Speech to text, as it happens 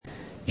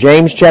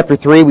James chapter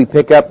 3, we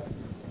pick up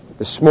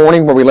this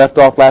morning where we left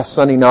off last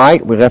Sunday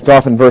night. We left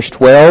off in verse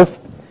 12,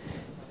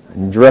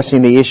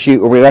 addressing the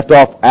issue, or we left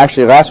off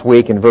actually last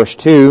week in verse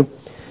 2,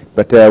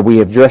 but we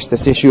have addressed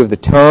this issue of the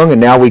tongue,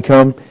 and now we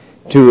come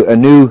to a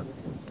new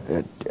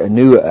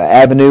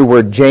avenue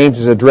where James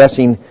is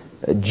addressing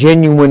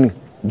genuine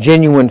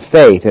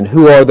faith, and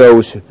who are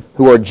those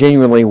who are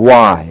genuinely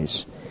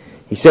wise.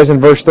 He says in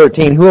verse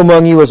 13, "Who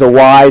among you is a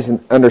wise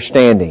and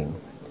understanding?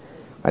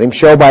 Let him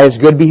show by his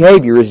good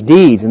behavior, his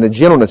deeds, and the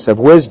gentleness of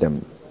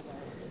wisdom.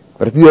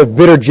 But if you have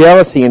bitter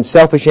jealousy and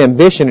selfish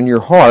ambition in your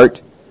heart,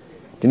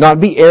 do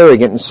not be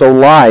arrogant and so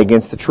lie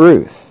against the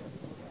truth.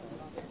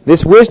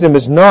 This wisdom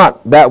is not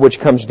that which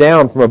comes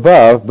down from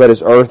above, but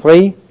is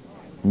earthly,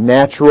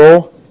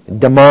 natural,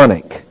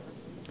 demonic.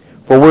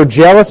 For where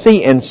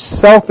jealousy and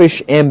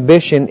selfish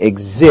ambition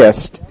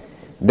exist,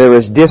 there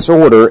is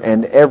disorder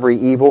and every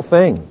evil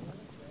thing.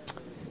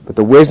 But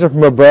the wisdom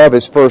from above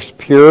is first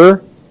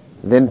pure,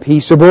 then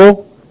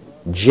peaceable,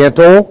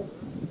 gentle,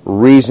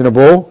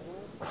 reasonable,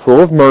 full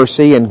of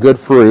mercy and good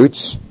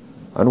fruits,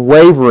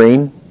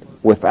 unwavering,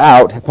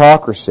 without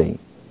hypocrisy.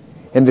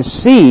 And the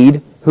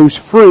seed whose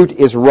fruit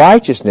is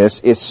righteousness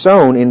is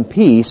sown in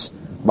peace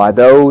by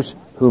those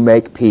who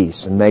make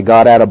peace." And may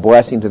God add a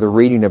blessing to the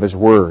reading of His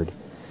Word.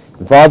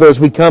 And Father, as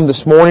we come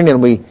this morning and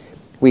we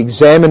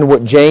examine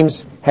what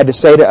James had to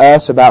say to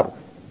us about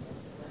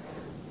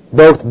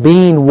both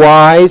being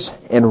wise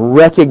and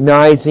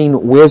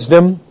recognizing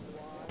wisdom,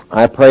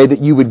 I pray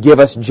that you would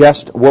give us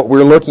just what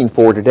we're looking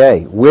for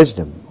today,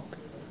 wisdom.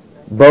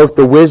 Both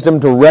the wisdom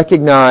to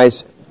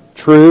recognize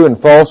true and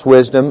false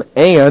wisdom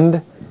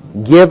and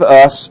give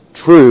us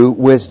true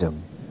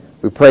wisdom.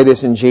 We pray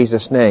this in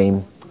Jesus'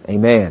 name.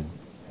 Amen.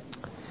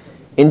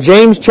 In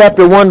James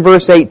chapter 1,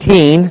 verse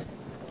 18,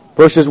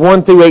 verses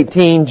 1 through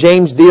 18,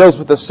 James deals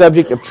with the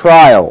subject of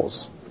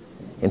trials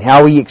and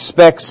how he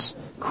expects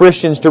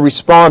Christians to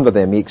respond to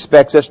them. He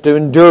expects us to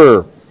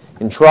endure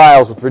in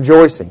trials with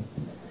rejoicing.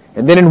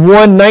 And then in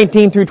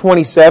 1:19 through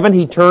 27,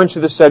 he turns to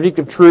the subject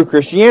of true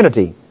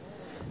Christianity,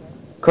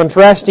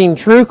 contrasting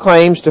true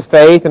claims to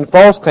faith and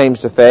false claims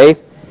to faith.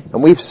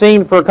 And we've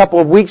seen for a couple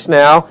of weeks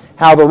now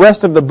how the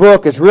rest of the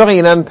book is really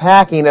an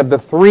unpacking of the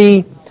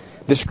three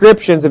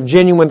descriptions of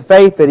genuine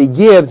faith that he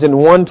gives in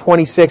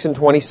 1:26 and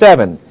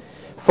 27.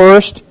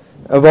 First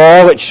of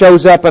all, it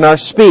shows up in our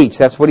speech.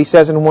 That's what he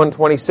says in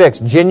 1:26.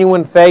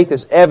 Genuine faith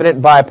is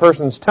evident by a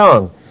person's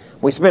tongue.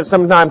 We spent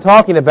some time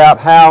talking about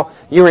how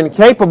you're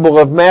incapable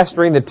of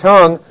mastering the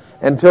tongue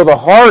until the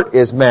heart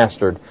is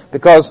mastered,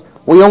 because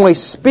we only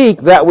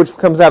speak that which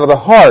comes out of the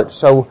heart.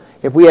 So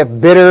if we have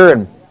bitter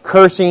and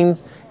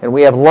cursings, and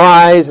we have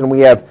lies, and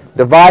we have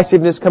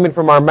divisiveness coming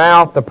from our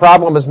mouth, the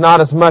problem is not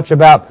as much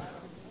about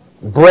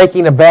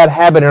breaking a bad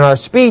habit in our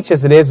speech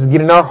as it is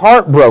getting our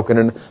heart broken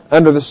and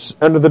under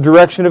the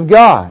direction of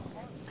God.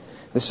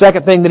 The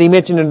second thing that he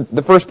mentioned in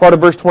the first part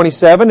of verse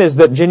 27 is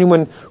that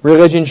genuine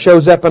religion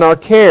shows up in our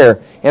care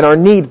and our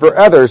need for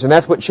others, and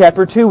that's what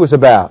chapter 2 was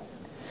about.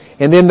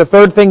 And then the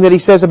third thing that he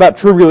says about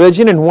true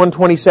religion in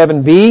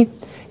 127b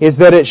is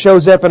that it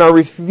shows up in our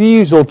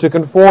refusal to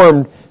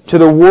conform to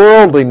the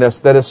worldliness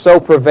that is so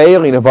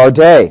prevailing of our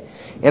day.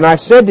 And I've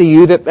said to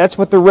you that that's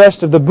what the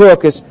rest of the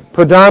book is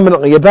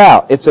predominantly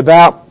about. It's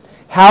about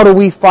how do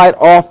we fight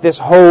off this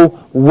whole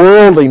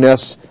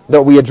worldliness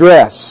that we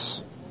address.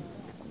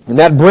 And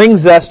that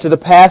brings us to the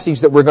passage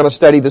that we're going to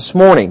study this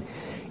morning.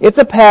 It's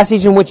a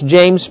passage in which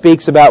James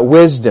speaks about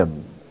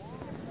wisdom.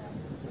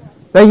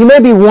 Now you may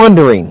be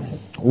wondering,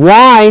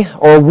 why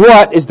or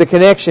what is the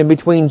connection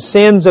between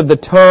sins of the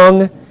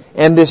tongue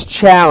and this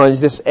challenge,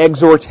 this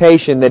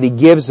exhortation that he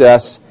gives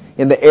us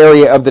in the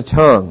area of the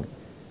tongue?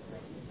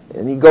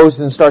 And he goes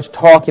and starts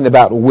talking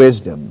about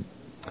wisdom.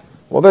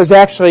 Well, there's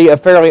actually a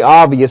fairly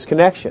obvious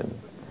connection.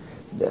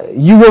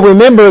 You will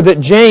remember that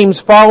James,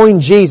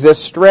 following Jesus,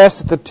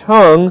 stressed that the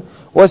tongue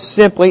was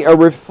simply a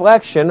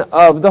reflection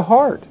of the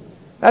heart.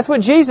 That's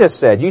what Jesus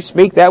said. You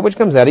speak that which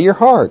comes out of your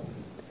heart.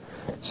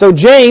 So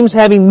James,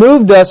 having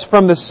moved us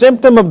from the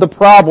symptom of the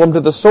problem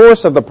to the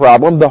source of the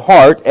problem, the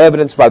heart,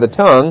 evidenced by the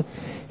tongue,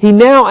 he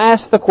now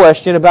asks the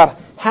question about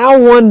how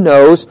one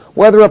knows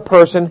whether a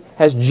person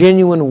has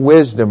genuine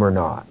wisdom or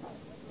not.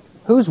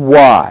 Who's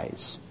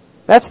wise?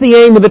 That's the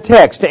aim of the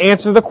text, to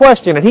answer the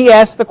question. And he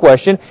asks the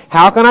question,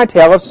 how can I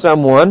tell if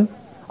someone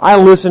I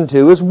listen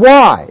to is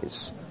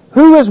wise?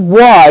 Who is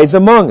wise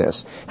among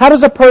us? How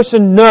does a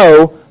person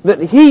know that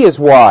he is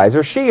wise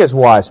or she is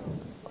wise?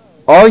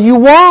 Are you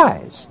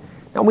wise?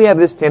 Now we have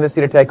this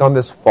tendency to take on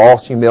this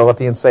false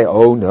humility and say,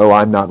 oh no,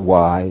 I'm not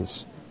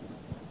wise.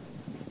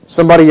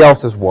 Somebody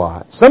else is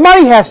wise.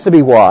 Somebody has to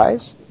be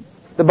wise.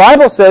 The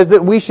Bible says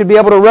that we should be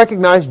able to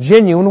recognize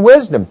genuine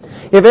wisdom.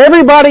 If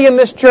everybody in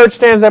this church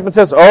stands up and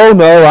says, oh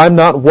no, I'm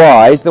not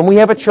wise, then we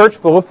have a church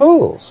full of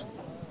fools.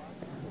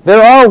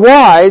 There are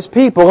wise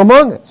people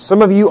among us.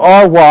 Some of you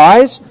are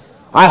wise.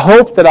 I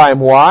hope that I am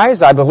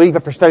wise. I believe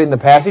after studying the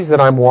passage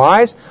that I'm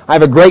wise. I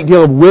have a great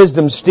deal of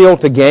wisdom still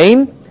to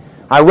gain.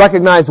 I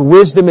recognize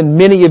wisdom in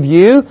many of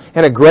you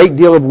and a great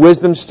deal of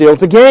wisdom still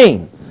to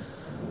gain.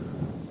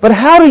 But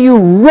how do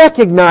you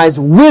recognize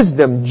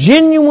wisdom,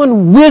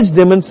 genuine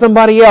wisdom in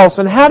somebody else?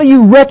 And how do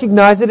you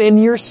recognize it in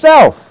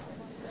yourself?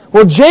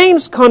 Well,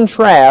 James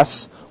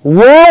contrasts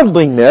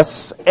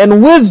worldliness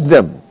and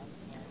wisdom.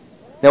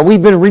 Now,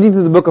 we've been reading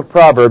through the book of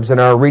Proverbs in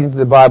our Reading Through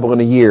the Bible in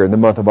a Year in the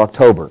month of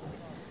October.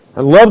 I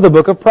love the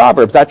book of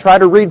Proverbs. I try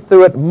to read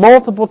through it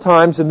multiple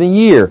times in the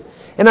year.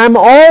 And I'm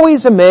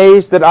always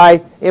amazed that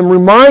I am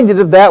reminded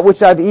of that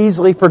which I've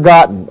easily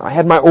forgotten. I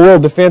had my oral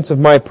defense of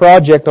my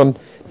project on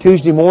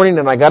Tuesday morning,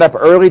 and I got up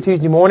early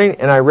Tuesday morning,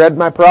 and I read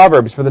my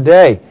Proverbs for the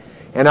day.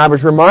 And I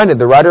was reminded,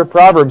 the writer of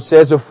Proverbs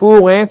says, a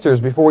fool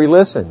answers before he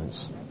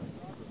listens.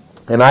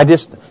 And I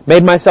just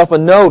made myself a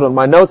note on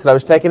my notes that I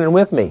was taking in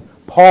with me.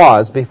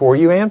 Pause before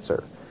you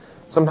answer.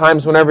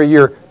 Sometimes whenever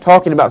you're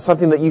talking about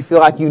something that you feel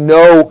like you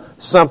know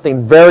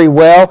something very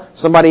well,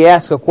 somebody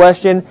asks a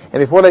question,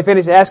 and before they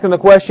finish asking the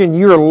question,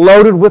 you're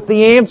loaded with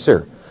the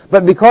answer.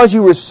 But because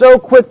you were so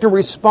quick to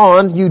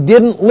respond, you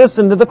didn't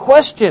listen to the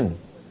question.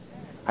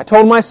 I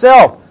told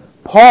myself,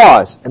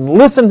 pause and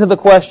listen to the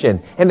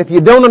question. And if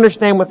you don't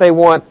understand what they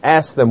want,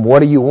 ask them, what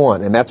do you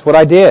want? And that's what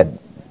I did. And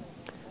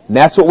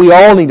that's what we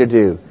all need to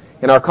do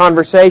in our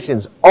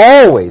conversations.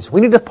 Always.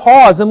 We need to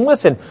pause and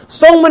listen.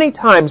 So many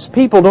times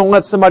people don't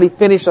let somebody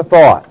finish a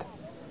thought.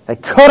 They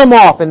cut them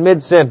off in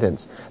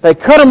mid-sentence. They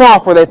cut them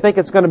off where they think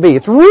it's going to be.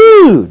 It's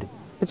rude.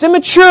 It's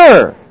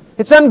immature.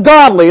 It's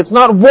ungodly. It's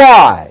not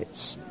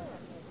wise.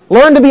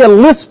 Learn to be a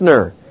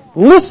listener.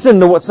 Listen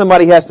to what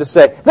somebody has to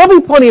say. There'll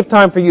be plenty of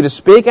time for you to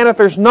speak, and if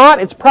there's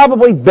not, it's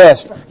probably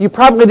best. You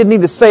probably didn't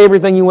need to say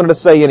everything you wanted to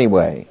say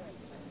anyway.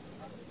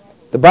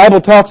 The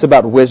Bible talks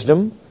about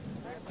wisdom.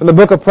 From the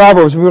book of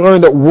Proverbs, we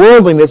learn that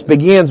worldliness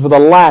begins with a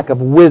lack of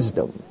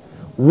wisdom.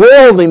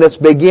 Worldliness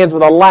begins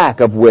with a lack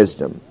of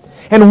wisdom.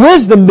 And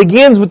wisdom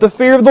begins with the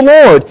fear of the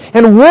Lord.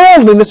 And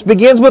worldliness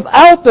begins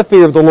without the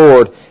fear of the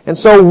Lord. And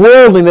so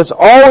worldliness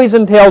always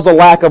entails a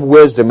lack of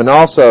wisdom. And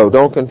also,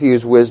 don't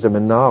confuse wisdom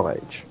and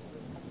knowledge.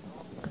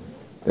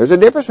 There's a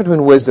difference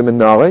between wisdom and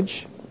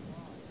knowledge.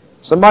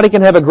 Somebody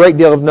can have a great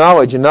deal of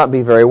knowledge and not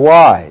be very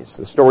wise.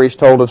 The story is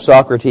told of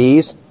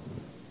Socrates,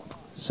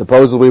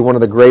 supposedly one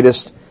of the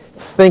greatest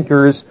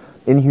thinkers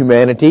in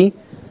humanity.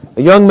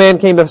 A young man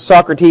came to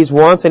Socrates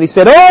once and he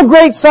said, "Oh,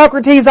 great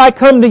Socrates, I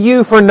come to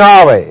you for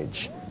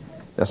knowledge."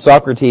 Now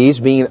Socrates,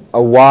 being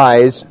a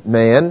wise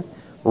man,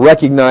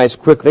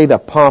 recognized quickly the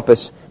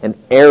pompous and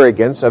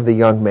arrogance of the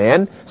young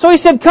man. So he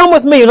said, "Come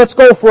with me, let's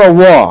go for a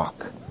walk."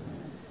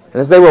 And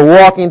as they were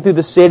walking through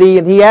the city,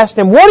 and he asked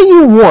him, "What do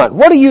you want?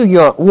 What do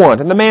you want?"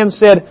 And the man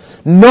said,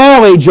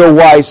 "Knowledge, O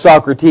wise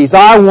Socrates,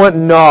 I want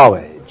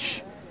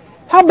knowledge."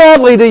 "How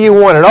badly do you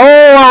want it?"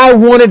 "Oh, I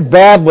want it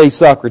badly,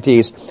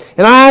 Socrates.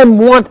 And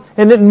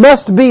it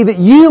must be that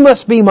you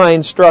must be my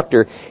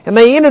instructor." And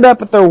they ended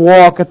up at their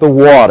walk at the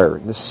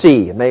water, the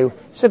sea. And they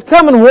said,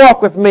 "Come and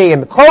walk with me."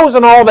 And clothes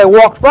and all, they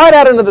walked right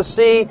out into the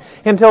sea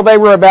until they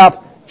were about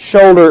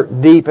shoulder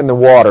deep in the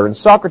water. And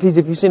Socrates,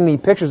 if you've seen any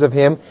pictures of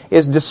him,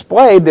 is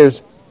displayed.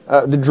 There's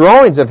the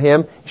drawings of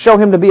him show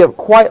him to be a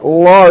quite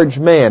large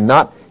man,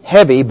 not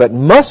heavy, but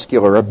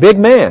muscular, a big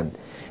man.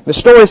 The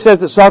story says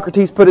that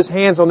Socrates put his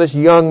hands on this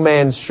young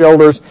man's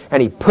shoulders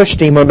and he pushed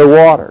him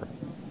underwater.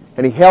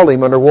 And he held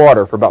him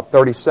underwater for about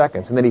 30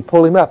 seconds. And then he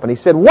pulled him up and he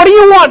said, "What do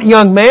you want,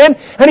 young man?"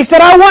 And he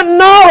said, "I want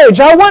knowledge.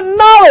 I want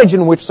knowledge."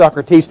 In which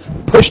Socrates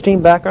pushed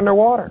him back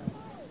underwater.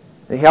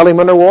 And he held him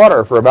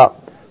underwater for about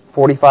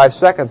 45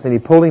 seconds, and he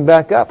pulled him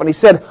back up. And he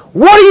said,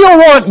 "What do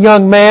you want,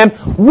 young man?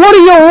 What do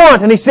you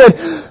want?" And he said,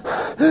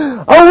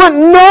 "I want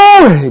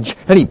knowledge."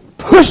 And he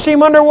pushed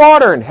him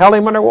underwater and held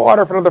him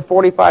underwater for another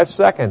 45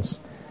 seconds.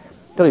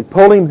 Until he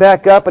pulled him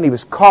back up, and he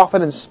was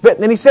coughing and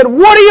spitting. And he said,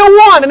 "What do you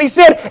want?" And he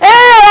said, "Air!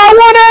 I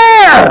want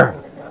air!"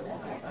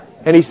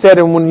 And he said,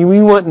 "And when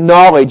you want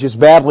knowledge as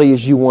badly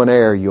as you want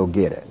air, you'll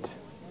get it."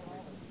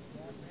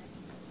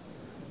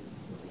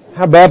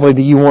 How badly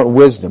do you want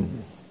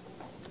wisdom?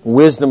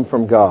 Wisdom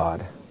from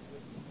God.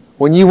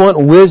 When you want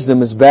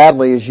wisdom as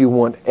badly as you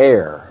want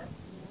air,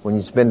 when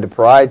it's been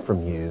deprived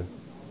from you,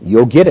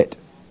 you'll get it.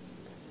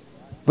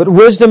 But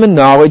wisdom and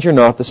knowledge are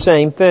not the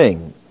same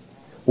thing.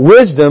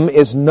 Wisdom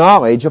is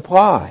knowledge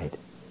applied.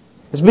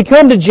 As we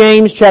come to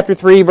James chapter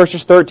 3,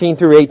 verses 13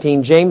 through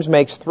 18, James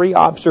makes 3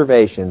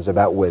 observations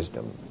about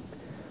wisdom.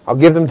 I'll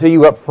give them to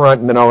you up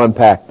front and then I'll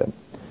unpack them.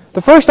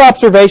 The first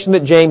observation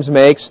that James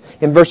makes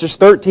in verses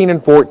 13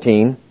 and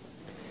 14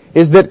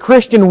 is that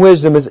Christian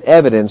wisdom is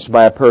evidenced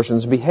by a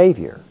person's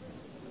behavior.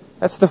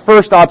 That's the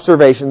first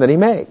observation that he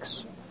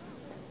makes.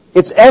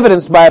 It's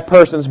evidenced by a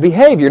person's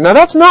behavior. Now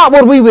that's not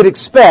what we would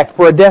expect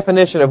for a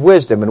definition of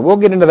wisdom, and we'll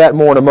get into that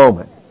more in a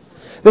moment.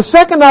 The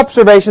second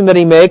observation that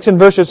he makes in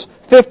verses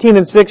 15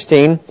 and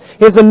 16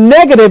 is a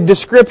negative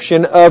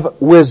description of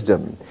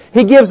wisdom.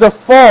 He gives a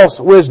false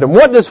wisdom.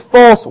 What does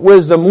false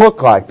wisdom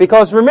look like?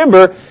 Because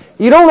remember,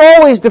 you don't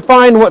always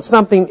define what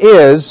something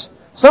is.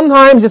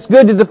 Sometimes it's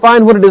good to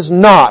define what it is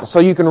not,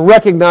 so you can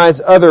recognize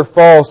other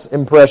false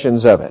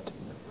impressions of it.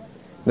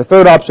 The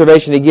third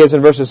observation he gives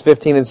in verses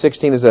 15 and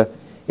 16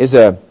 is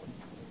a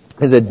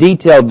is a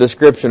detailed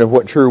description of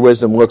what true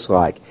wisdom looks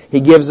like. He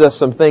gives us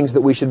some things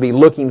that we should be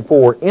looking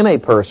for in a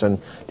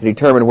person to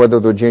determine whether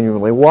they're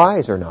genuinely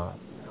wise or not.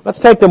 Let's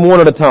take them one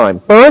at a time.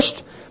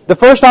 First, the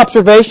first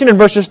observation in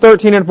verses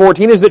 13 and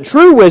 14 is that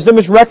true wisdom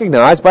is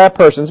recognized by a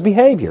person's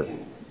behavior.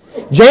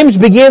 James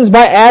begins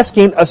by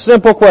asking a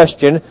simple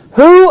question: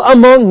 who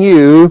among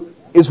you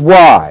is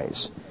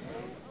wise?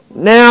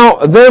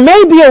 Now, there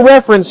may be a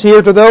reference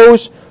here to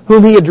those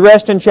whom he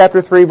addressed in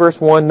chapter 3, verse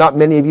 1. Not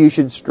many of you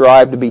should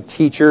strive to be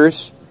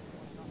teachers.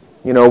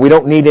 We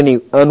don't need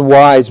any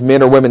unwise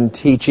men or women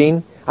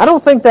teaching. I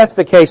don't think that's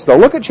the case, though.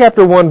 Look at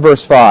chapter 1,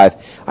 verse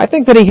 5. I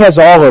think that he has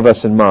all of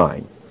us in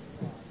mind.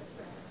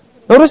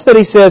 Notice that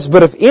he says,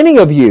 but if any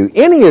of you,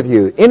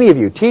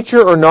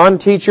 teacher or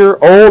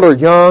non-teacher, old or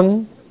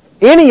young,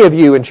 any of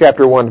you in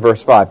chapter 1,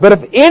 verse 5. But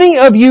if any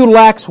of you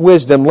lacks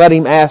wisdom, let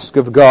him ask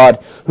of God,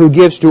 who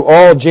gives to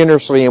all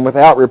generously and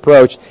without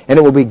reproach, and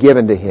it will be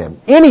given to him.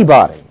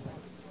 Anybody.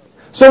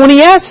 So when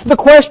he asks the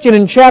question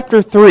in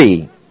chapter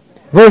 3,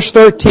 verse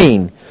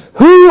 13,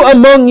 who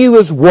among you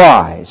is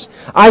wise?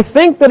 I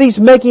think that he's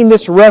making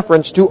this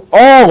reference to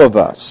all of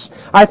us.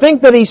 I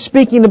think that he's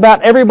speaking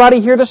about everybody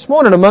here this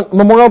morning at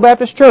Memorial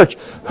Baptist Church.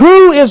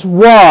 Who is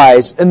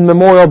wise in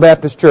Memorial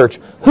Baptist Church?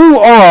 Who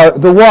are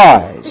the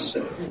wise?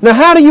 Now,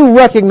 how do you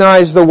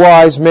recognize the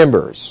wise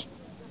members?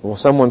 Well,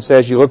 someone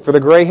says you look for the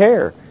gray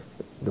hair.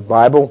 The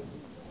Bible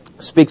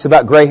speaks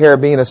about gray hair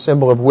being a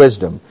symbol of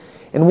wisdom.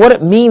 And what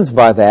it means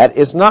by that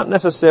is not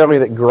necessarily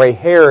that gray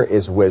hair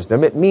is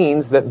wisdom. It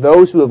means that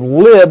those who have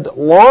lived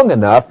long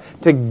enough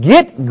to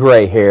get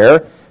gray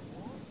hair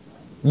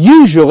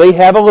usually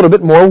have a little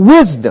bit more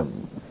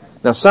wisdom.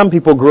 Now, some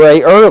people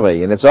gray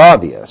early, and it's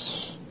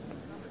obvious.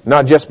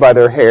 Not just by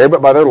their hair,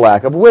 but by their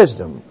lack of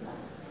wisdom.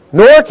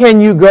 Nor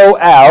can you go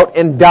out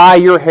and dye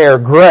your hair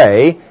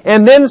gray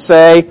and then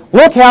say,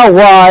 look how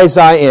wise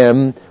I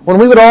am, when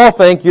we would all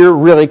think you're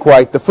really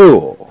quite the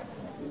fool.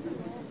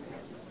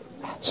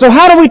 So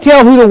how do we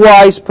tell who the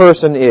wise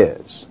person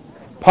is?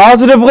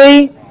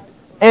 Positively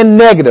and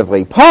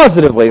negatively.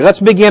 Positively.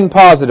 Let's begin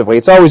positively.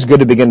 It's always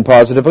good to begin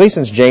positively,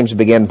 since James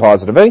began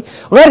positively.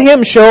 Let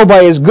him show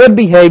by his good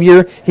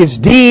behavior, his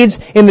deeds,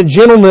 in the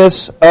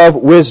gentleness of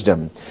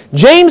wisdom.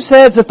 James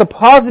says that the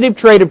positive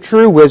trait of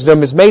true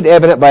wisdom is made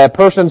evident by a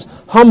person's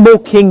humble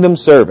kingdom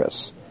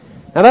service.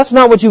 Now, that's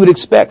not what you would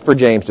expect for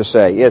James to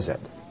say, is it?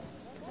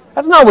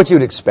 That's not what you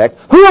would expect.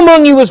 Who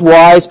among you is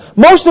wise?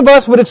 Most of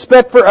us would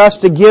expect for us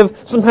to give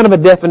some kind of a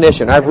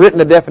definition. I've written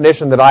a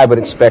definition that I would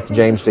expect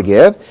James to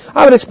give.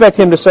 I would expect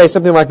him to say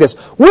something like this: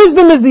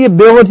 wisdom is the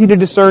ability to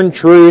discern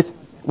truth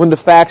when the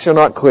facts are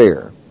not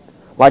clear,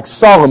 like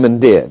Solomon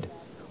did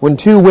when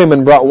two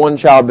women brought one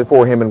child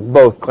before him and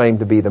both claimed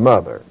to be the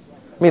mother.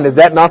 I mean, is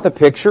that not the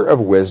picture of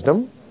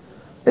wisdom?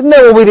 Isn't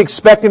that what we'd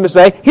expect him to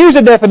say? Here's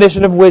a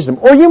definition of wisdom.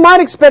 Or you might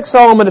expect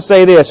Solomon to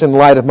say this in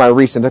light of my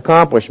recent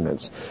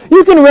accomplishments: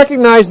 you can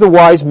recognize the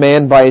wise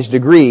man by his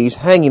degrees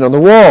hanging on the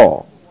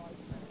wall,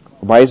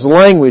 or by his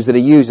language that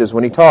he uses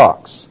when he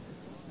talks.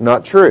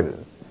 Not true.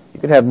 You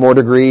can have more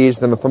degrees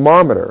than a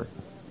thermometer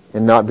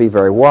and not be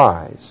very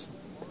wise.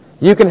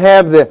 You can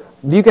have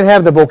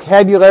the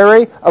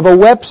vocabulary of a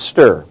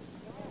Webster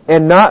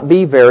and not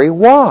be very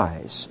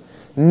wise.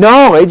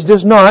 Knowledge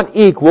does not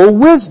equal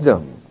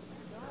wisdom.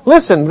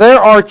 Listen, there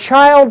are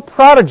child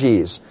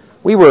prodigies.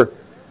 We were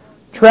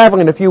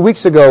traveling a few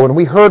weeks ago and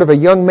we heard of a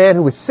young man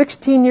who was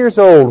 16 years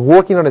old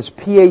working on his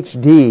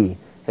PhD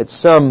at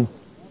some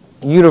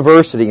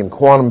university in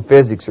quantum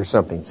physics or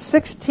something.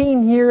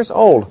 16 years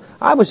old.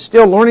 I was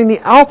still learning the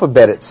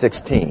alphabet at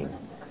 16.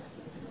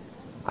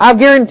 I'll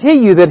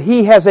guarantee you that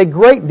he has a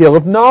great deal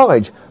of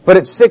knowledge. But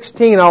at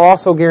 16, I'll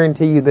also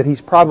guarantee you that he's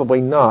probably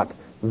not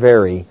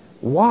very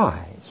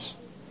wise.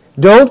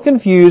 Don't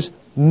confuse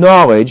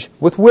knowledge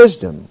with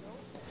wisdom.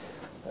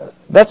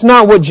 That's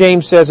not what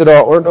James says at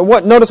all.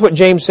 Notice what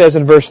James says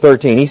in verse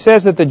 13. He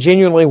says that the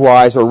genuinely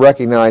wise are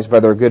recognized by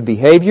their good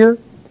behavior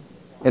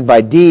and by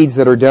deeds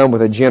that are done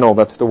with a gentle,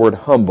 that's the word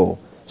humble,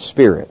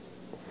 spirit.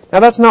 Now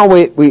that's not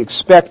what we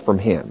expect from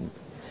him.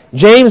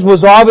 James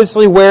was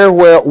obviously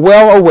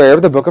well aware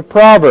of the book of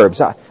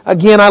Proverbs.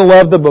 Again, I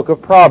love the book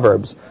of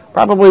Proverbs.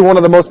 Probably one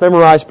of the most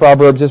memorized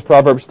Proverbs is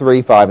Proverbs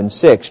 3, 5, and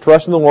 6.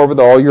 Trust in the Lord with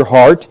all your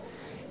heart,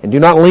 and do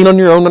not lean on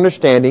your own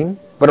understanding,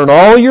 but in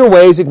all your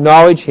ways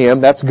acknowledge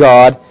Him, that's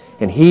God,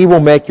 and He will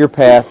make your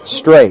path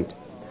straight.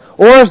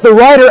 Or as the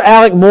writer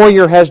Alec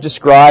Moyer has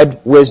described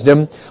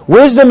wisdom,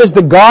 wisdom is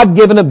the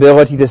God-given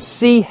ability to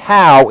see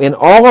how in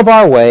all of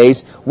our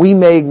ways we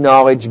may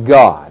acknowledge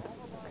God.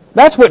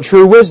 That's what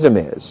true wisdom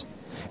is.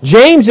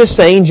 James is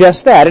saying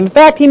just that. In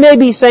fact, he may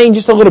be saying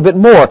just a little bit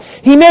more.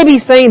 He may be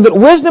saying that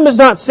wisdom is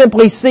not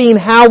simply seeing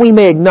how we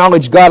may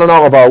acknowledge God in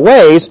all of our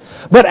ways,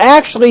 but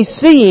actually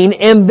seeing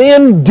and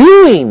then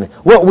doing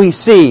what we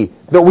see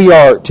that we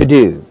are to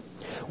do.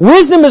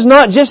 Wisdom is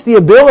not just the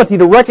ability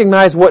to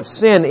recognize what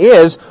sin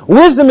is.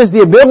 Wisdom is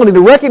the ability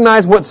to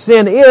recognize what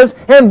sin is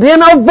and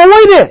then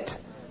avoid it.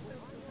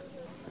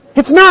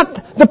 It's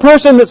not the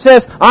person that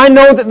says, I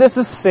know that this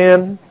is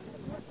sin,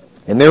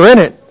 and they're in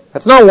it.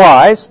 That's not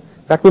wise.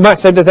 fact, we might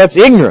say that that's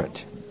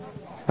ignorant.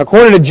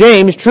 According to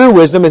James, true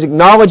wisdom is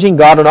acknowledging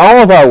God in all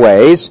of our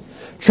ways.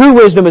 True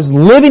wisdom is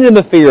living in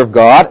the fear of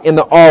God, in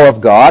the awe of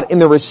God, in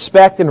the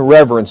respect and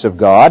reverence of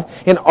God,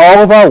 in all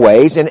of our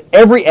ways, in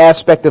every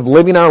aspect of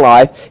living our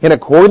life, in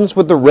accordance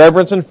with the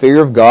reverence and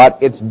fear of God.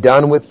 It's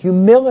done with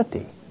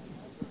humility.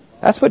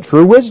 That's what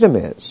true wisdom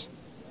is.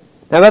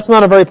 Now, that's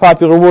not a very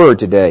popular word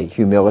today,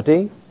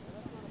 humility.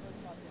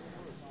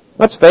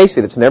 Let's face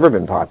it, it's never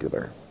been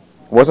popular.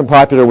 It wasn't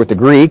popular with the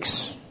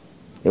Greeks.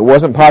 It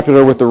wasn't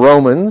popular with the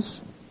Romans.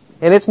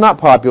 And it's not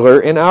popular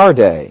in our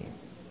day.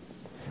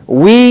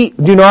 We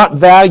do not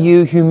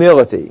value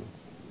humility.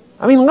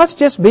 I mean, let's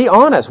just be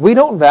honest. We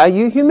don't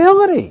value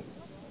humility.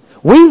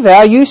 We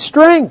value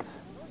strength.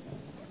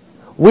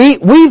 We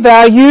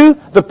value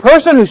the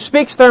person who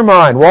speaks their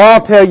mind. Well,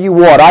 I'll tell you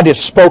what, I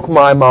just spoke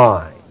my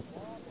mind.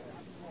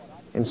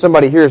 And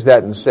somebody hears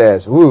that and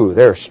says, ooh,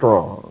 they're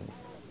strong.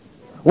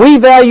 We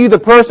value the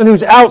person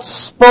who's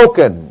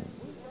outspoken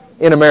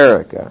in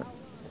America.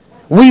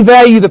 We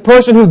value the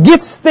person who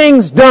gets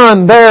things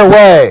done their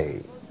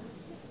way.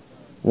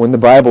 When the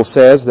Bible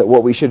says that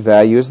what we should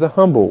value is the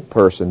humble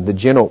person, the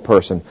gentle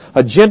person.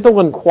 A gentle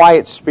and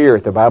quiet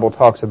spirit, the Bible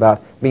talks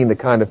about being the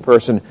kind of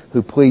person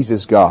who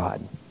pleases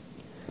God.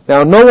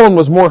 Now, no one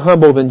was more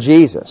humble than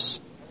Jesus,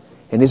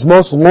 and His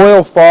most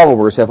loyal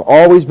followers have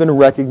always been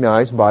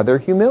recognized by their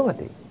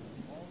humility.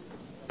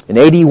 In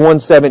AD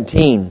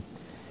 117,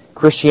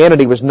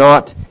 Christianity was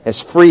not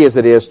as free as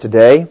it is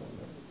today,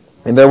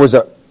 and there was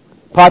a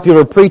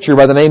popular preacher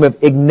by the name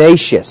of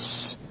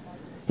Ignatius.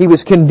 He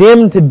was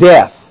condemned to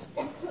death.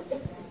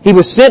 He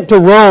was sent to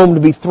Rome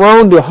to be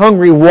thrown to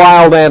hungry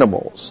wild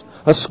animals.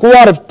 A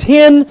squad of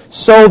 10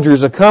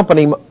 soldiers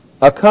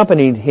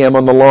accompanied him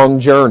on the long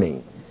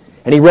journey.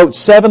 And he wrote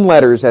 7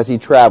 letters as he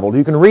traveled.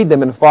 You can read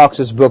them in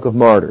Fox's Book of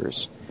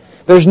Martyrs.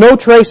 There's no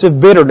trace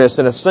of bitterness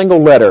in a single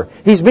letter.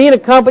 He's being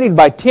accompanied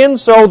by 10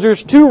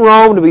 soldiers to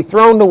Rome to be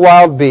thrown to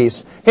wild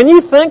beasts. Can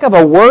you think of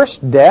a worse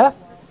death?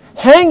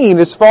 Hanging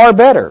is far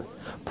better.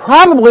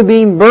 Probably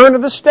being burned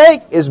at the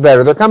stake is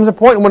better. There comes a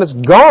point when it's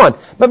gone.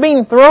 But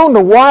being thrown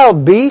to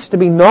wild beasts, to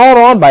be gnawed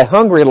on by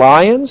hungry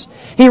lions?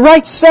 He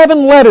writes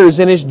 7 letters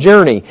in his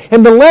journey,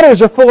 and the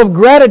letters are full of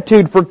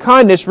gratitude for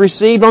kindness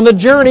received on the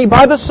journey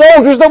by the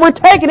soldiers that were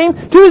taking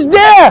him to his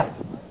death.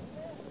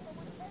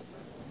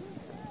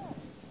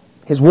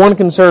 His one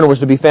concern was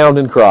to be found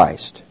in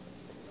Christ.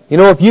 You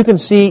know, if you can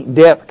see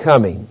death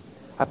coming,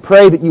 I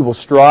pray that you will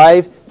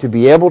strive to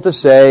be able to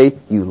say,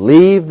 you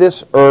leave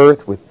this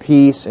earth with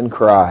peace in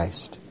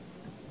Christ.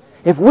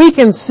 If we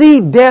can see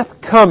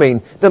death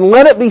coming, then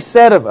let it be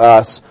said of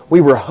us,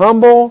 we were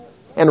humble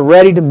and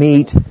ready to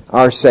meet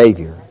our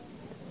Savior.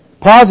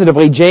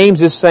 Positively,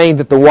 James is saying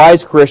that the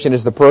wise Christian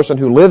is the person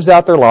who lives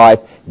out their life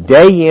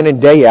day in and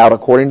day out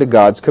according to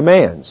God's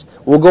commands.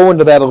 We'll go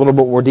into that a little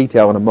bit more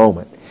detail in a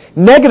moment.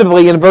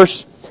 Negatively, in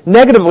verse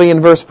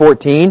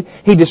 14,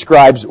 he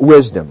describes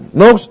wisdom.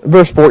 Notice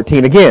verse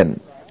 14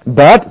 again.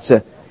 But,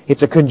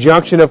 it's a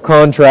conjunction of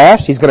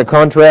contrast. He's going to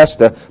contrast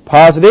the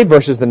positive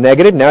versus the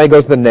negative. Now he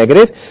goes to the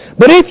negative.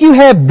 But if you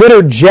have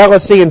bitter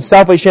jealousy and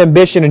selfish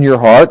ambition in your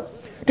heart,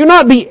 do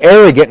not be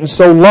arrogant and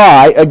so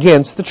lie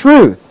against the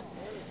truth.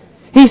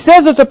 He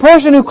says that the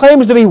person who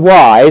claims to be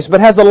wise but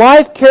has a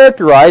life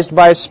characterized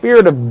by a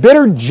spirit of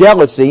bitter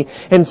jealousy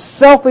and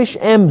selfish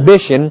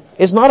ambition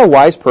is not a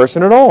wise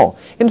person at all.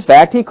 In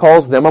fact, he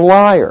calls them a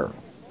liar.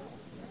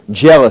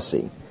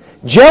 Jealousy.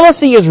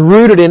 Jealousy is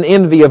rooted in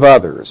envy of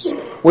others,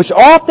 which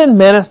often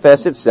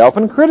manifests itself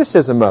in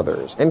criticism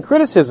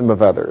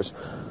of others.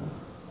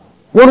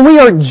 When we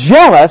are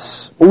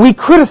jealous, we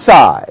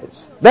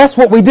criticize. That's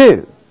what we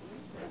do.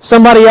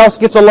 Somebody else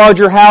gets a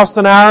larger house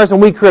than ours, and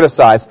we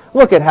criticize.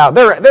 Look at how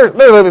they're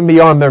living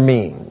beyond their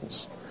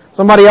means.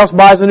 Somebody else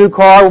buys a new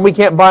car when we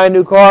can't buy a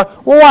new car.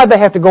 Well, why'd they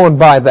have to go and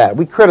buy that?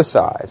 We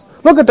criticize.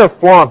 Look at their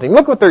flaunting.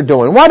 Look what they're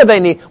doing. Why do they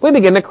need? We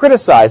begin to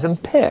criticize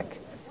and pick.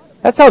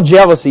 That's how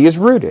jealousy is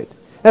rooted.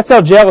 That's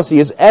how jealousy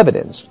is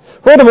evidenced.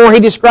 Furthermore, he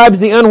describes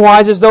the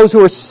unwise as those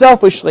who are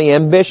selfishly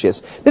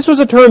ambitious. This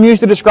was a term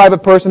used to describe a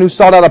person who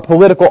sought out a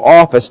political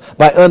office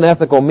by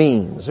unethical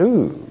means.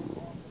 Ooh.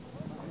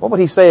 What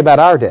would he say about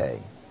our day?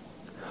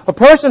 A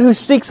person who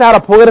seeks out a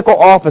political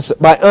office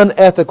by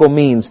unethical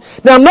means.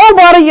 Now,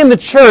 nobody in the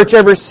church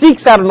ever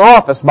seeks out an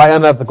office by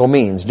unethical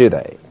means, do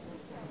they?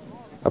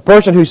 A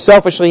person who's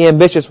selfishly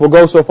ambitious will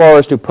go so far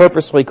as to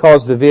purposely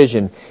cause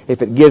division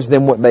if it gives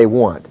them what they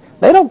want.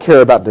 They don't care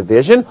about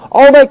division.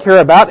 All they care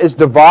about is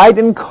divide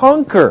and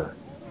conquer.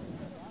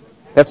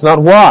 That's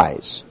not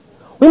wise.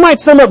 We might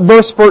sum up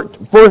verse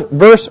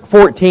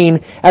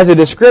 14 as a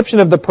description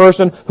of the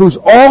person who's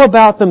all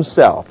about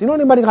themselves. Do you know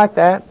anybody like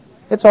that?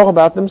 It's all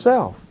about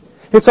themselves.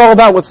 It's all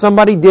about what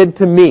somebody did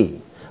to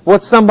me,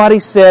 what somebody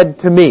said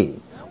to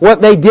me,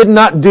 what they did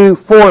not do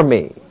for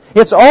me.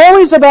 It's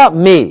always about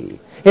me.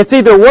 It's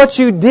either what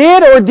you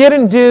did or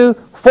didn't do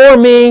for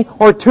me,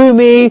 or to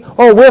me,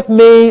 or with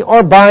me,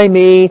 or by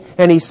me.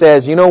 And he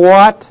says, you know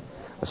what?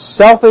 A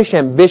selfish,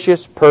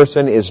 ambitious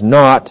person is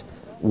not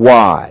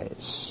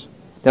wise.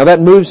 Now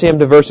that moves him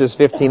to verses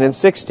 15 and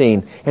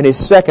 16 and his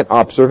second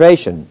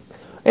observation.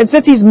 And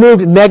since he's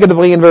moved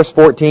negatively in verse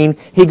 14,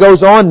 he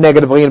goes on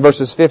negatively in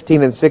verses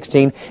 15 and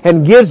 16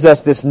 and gives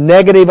us this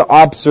negative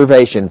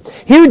observation.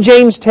 Here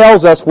James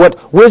tells us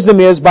what wisdom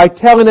is by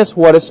telling us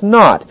what it's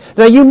not.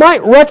 Now you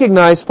might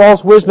recognize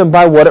false wisdom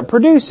by what it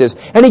produces.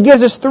 And he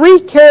gives us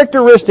three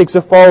characteristics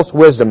of false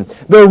wisdom.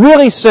 They're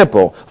really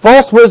simple.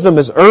 False wisdom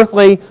is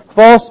earthly,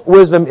 false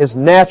wisdom is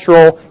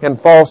natural,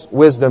 and false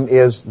wisdom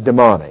is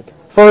demonic.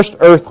 First,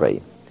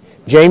 earthly.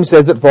 James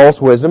says that false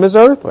wisdom is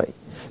earthly.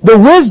 The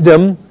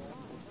wisdom,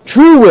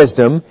 true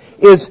wisdom,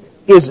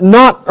 is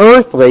not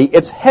earthly,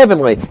 it's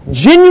heavenly.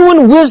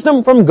 Genuine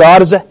wisdom from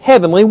God is a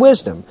heavenly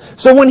wisdom.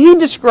 So when he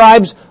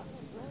describes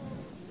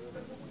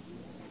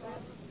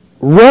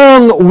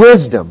wrong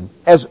wisdom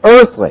as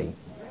earthly,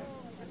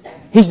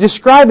 he's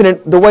describing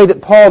it the way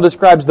that Paul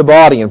describes the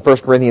body in 1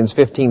 Corinthians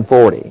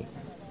 15:40.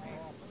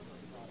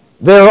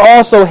 There are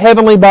also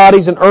heavenly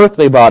bodies and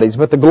earthly bodies,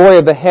 but the glory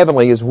of the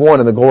heavenly is one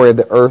and the glory of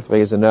the earthly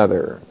is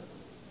another.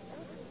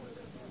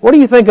 What do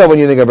you think of when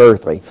you think of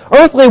earthly?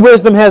 Earthly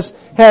wisdom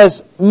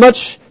has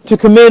much to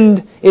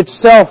commend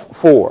itself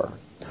for.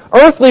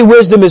 Earthly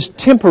wisdom is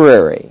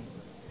temporary.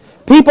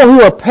 People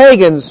who are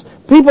pagans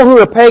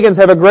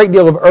have a great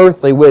deal of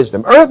earthly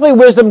wisdom. Earthly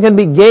wisdom can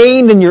be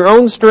gained in your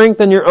own strength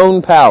and your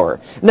own power.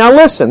 Now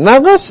listen.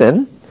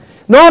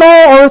 Not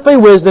all earthly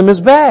wisdom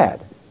is bad.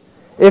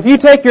 If you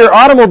take your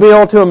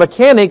automobile to a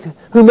mechanic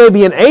who may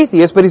be an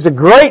atheist, but he's a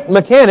great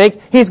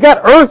mechanic, he's got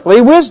earthly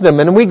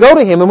wisdom, and we go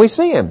to him and we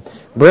see him.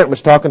 Brent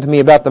was talking to me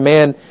about the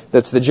man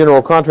that's the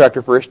general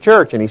contractor for his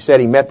church, and he said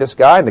he met this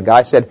guy, and the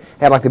guy said,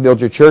 "Hey, I'd like to build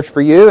your church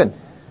for you," and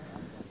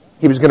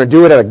he was going to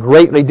do it at a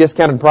greatly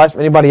discounted price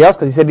from anybody else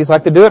because he said he'd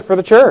like to do it for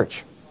the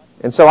church.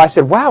 And so I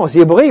said, "Wow, is he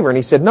a believer?" And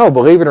he said, "No,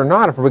 believe it or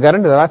not, if we got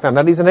into that, I found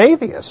out he's an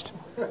atheist."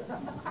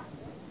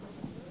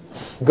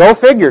 Go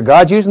figure.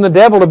 God's using the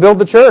devil to build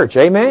the church.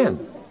 Amen.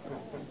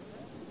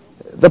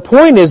 The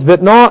point is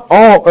that not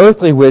all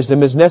earthly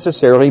wisdom is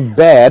necessarily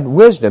bad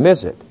wisdom,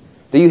 is it?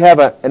 Do you have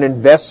an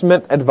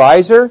investment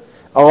advisor?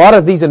 A lot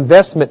of these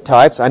investment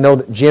types, I know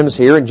that Jim's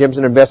here, and Jim's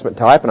an investment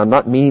type, and I'm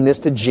not meaning this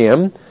to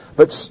Jim,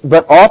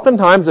 but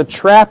oftentimes a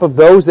trap of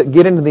those that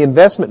get into the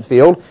investment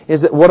field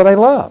is that what do they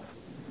love?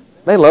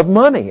 They love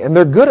money, and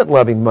they're good at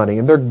loving money,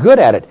 and they're good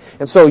at it.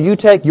 And so you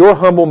take your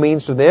humble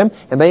means to them,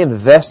 and they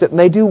invest it, and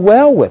they do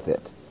well with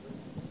it.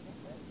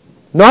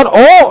 Not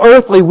all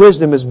earthly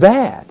wisdom is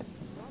bad.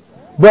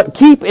 But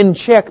keep in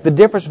check the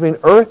difference between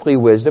earthly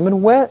wisdom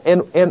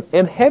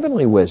and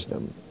heavenly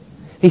wisdom.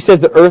 He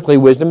says that earthly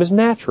wisdom is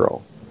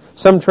natural.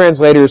 Some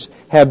translators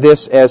have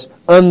this as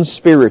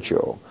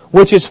unspiritual,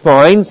 which is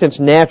fine since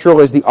natural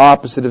is the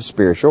opposite of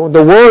spiritual.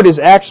 The word is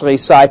actually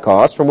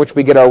psychos, from which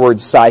we get our word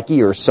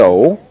psyche or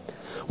soul.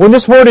 When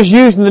this word is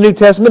used in the New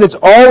Testament, it's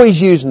always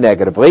used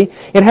negatively.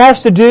 It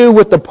has to do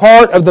with the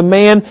part of the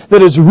man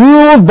that is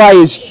ruled by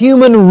his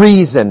human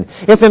reason.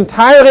 It's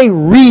entirely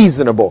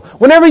reasonable.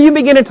 Whenever you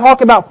begin to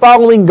talk about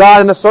following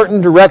God in a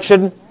certain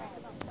direction,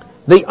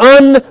 the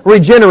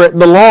unregenerate,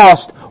 the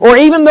lost, or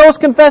even those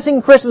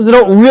confessing Christians that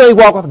don't really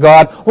walk with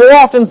God will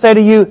often say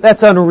to you,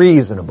 that's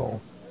unreasonable.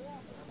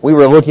 We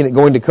were looking at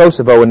going to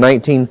Kosovo in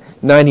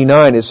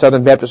 1999 as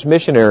Southern Baptist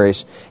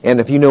missionaries.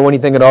 And if you know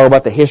anything at all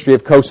about the history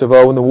of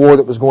Kosovo and the war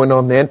that was going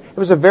on then, it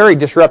was a very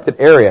disrupted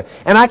area.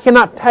 And I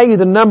cannot tell you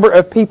the number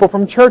of people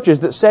from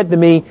churches that said to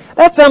me,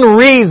 that's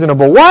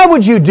unreasonable. Why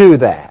would you do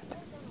that?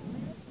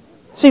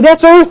 See,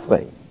 that's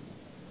earthly.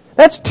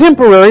 That's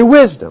temporary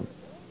wisdom.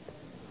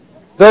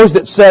 Those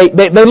that say,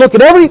 they look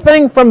at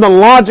everything from the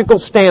logical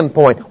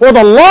standpoint. Well,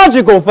 the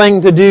logical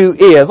thing to do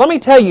is, let me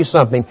tell you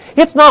something,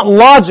 it's not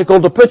logical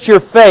to put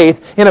your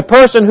faith in a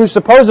person who's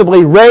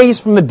supposedly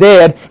raised from the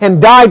dead and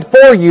died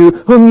for you,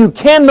 whom you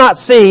cannot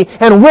see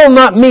and will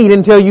not meet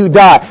until you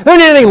die. There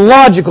isn't anything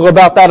logical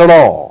about that at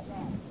all.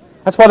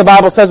 That's why the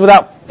Bible says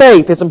without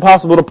faith it's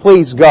impossible to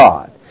please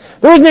God.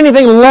 There isn't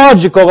anything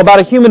logical about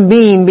a human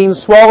being being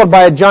swallowed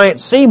by a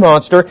giant sea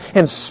monster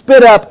and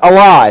spit up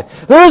alive.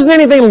 There isn't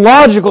anything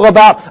logical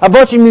about a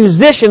bunch of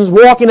musicians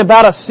walking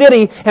about a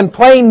city and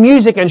playing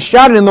music and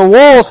shouting and the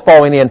walls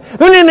falling in.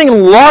 There isn't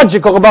anything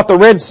logical about the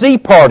Red Sea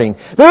parting.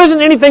 There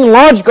isn't anything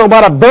logical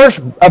about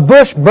a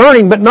bush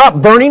burning but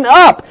not burning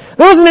up.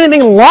 There isn't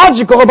anything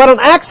logical about an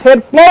axe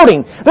head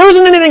floating. There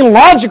isn't anything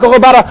logical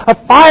about a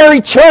fiery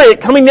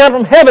chariot coming down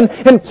from heaven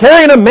and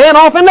carrying a man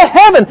off into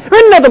heaven. There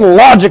isn't nothing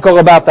logical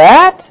about that.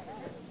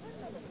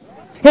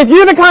 If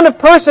you're the kind of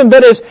person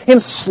that is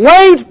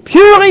enslaved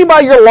purely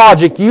by your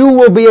logic, you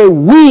will be a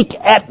weak,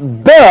 at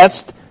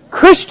best,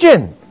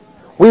 Christian.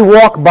 We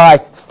walk by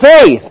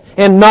faith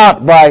and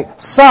not by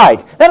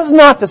sight. That is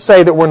not to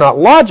say that we're not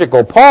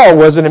logical. Paul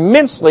was an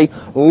immensely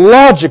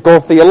logical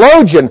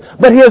theologian,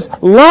 but his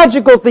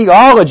logical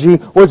theology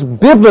was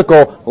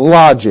biblical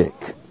logic,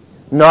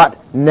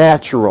 not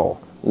natural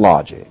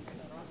logic.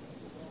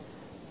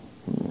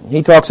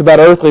 He talks about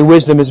earthly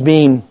wisdom as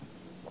being,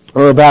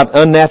 or about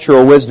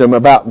unnatural wisdom,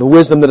 about the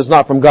wisdom that is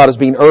not from God as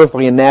being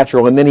earthly and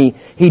natural, and then he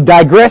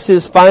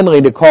digresses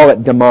finally to call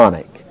it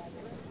demonic.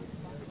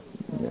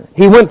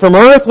 He went from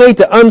earthly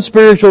to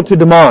unspiritual to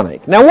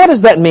demonic. Now what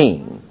does that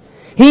mean?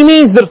 He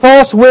means that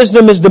false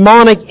wisdom is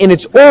demonic in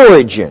its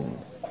origin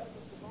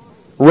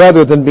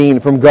rather than being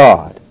from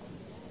God.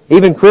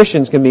 Even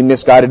Christians can be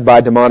misguided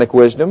by demonic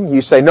wisdom.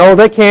 You say, no,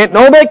 they can't.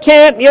 No, they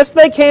can't. Yes,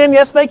 they can.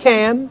 Yes, they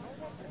can.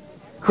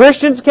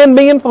 Christians can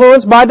be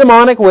influenced by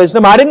demonic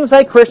wisdom. I didn't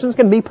say Christians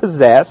can be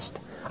possessed.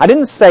 I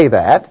didn't say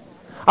that.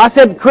 I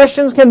said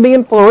Christians can be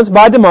influenced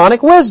by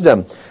demonic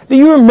wisdom. Do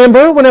you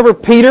remember whenever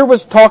Peter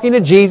was talking to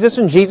Jesus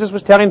and Jesus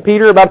was telling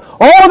Peter about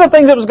all the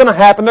things that was going to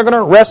happen? They're going to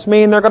arrest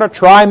me and they're going to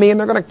try me and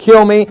they're going to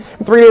kill me.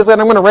 And 3 days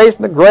later I'm going to raise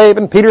from the grave.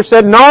 And Peter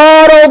said,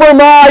 not over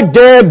my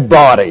dead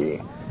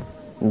body.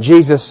 And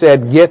Jesus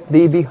said, get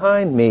thee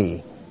behind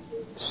me,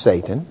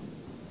 Satan.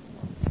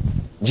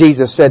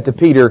 Jesus said to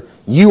Peter,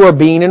 you are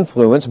being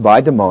influenced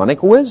by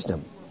demonic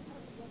wisdom.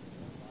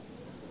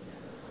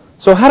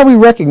 So how do we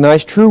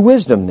recognize true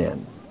wisdom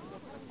then?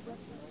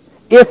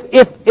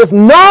 If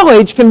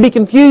knowledge can be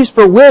confused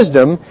for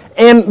wisdom,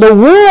 and the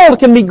world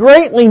can be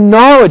greatly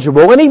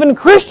knowledgeable, and even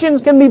Christians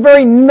can be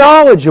very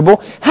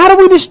knowledgeable, how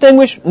do we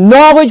distinguish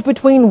knowledge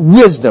between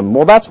wisdom?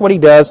 Well, that's what he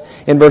does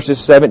in verses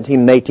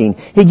 17 and 18.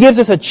 He gives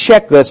us a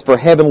checklist for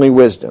heavenly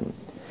wisdom.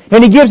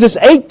 And he gives us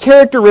 8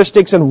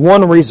 characteristics and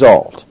 1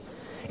 result.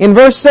 In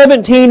verse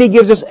 17, he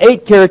gives us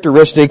 8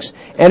 characteristics,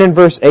 and in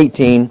verse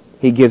 18,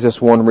 he gives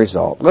us 1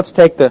 result. Let's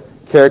take the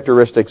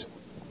characteristics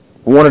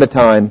one at a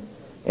time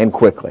and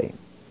quickly.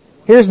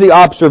 Here's the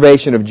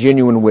observation of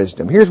genuine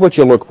wisdom. Here's what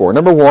you look for.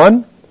 Number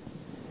 1,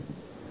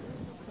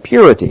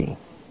 purity.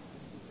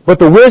 But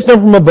the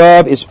wisdom from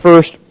above is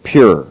first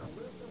pure.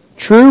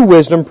 True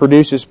wisdom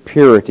produces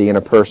purity in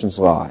a person's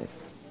life.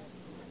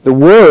 The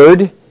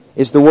word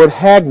is the word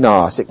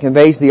hagnos. It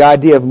conveys the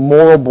idea of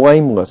moral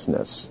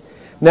blamelessness.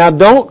 Now,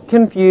 don't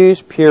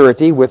confuse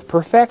purity with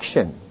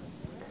perfection.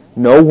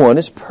 No one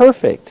is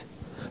perfect.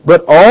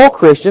 But all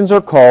Christians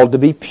are called to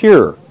be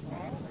pure,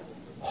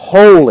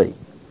 holy,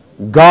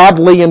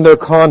 godly in their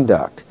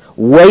conduct,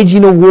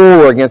 waging a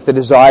war against the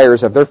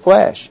desires of their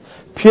flesh.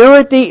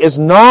 Purity is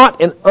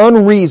not an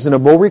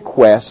unreasonable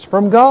request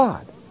from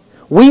God.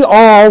 We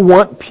all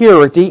want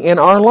purity in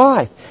our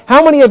life.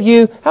 How many of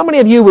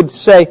you would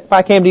say, if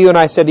I came to you and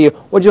I said to you,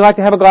 would you like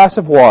to have a glass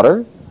of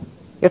water?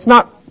 It's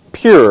not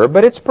pure,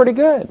 but it's pretty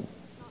good.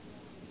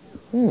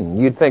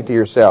 You'd think to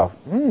yourself,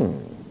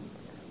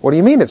 what do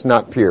you mean it's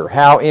not pure?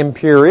 How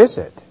impure is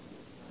it?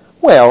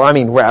 Well, I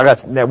mean,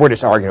 we're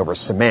just arguing over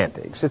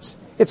semantics.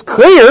 It's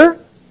clear.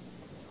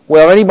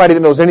 Well, anybody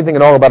that knows anything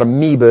at all about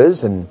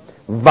amoebas and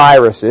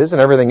viruses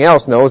and everything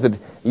else knows that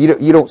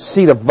you don't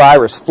see the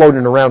virus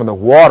floating around in the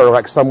water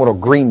like some little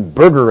green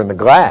booger in the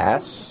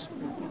glass.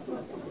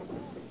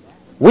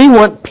 We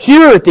want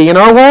purity in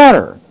our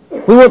water.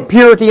 We want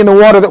purity in the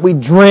water that we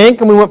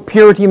drink, and we want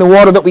purity in the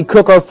water that we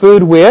cook our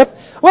food with.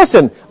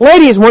 Listen,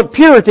 ladies want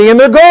purity in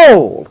their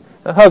gold.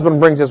 The husband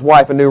brings his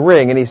wife a new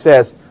ring, and he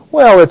says,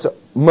 well, it's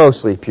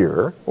mostly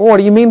pure. Well, what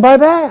do you mean by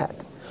that?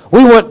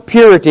 We want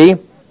purity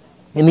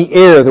in the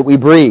air that we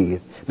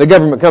breathe. The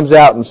government comes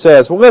out and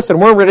says, well, listen,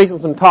 we're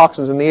releasing some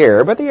toxins in the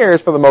air, but the air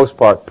is for the most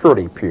part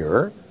pretty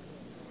pure.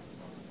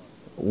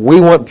 We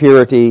want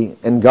purity,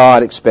 and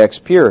God expects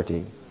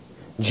purity.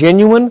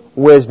 Genuine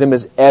wisdom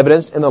is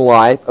evidenced in the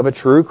life of a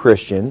true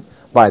Christian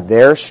by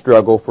their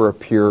struggle for a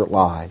pure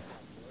life.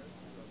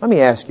 Let me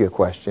ask you a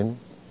question.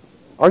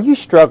 Are you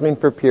struggling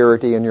for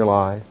purity in your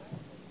life?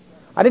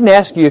 I didn't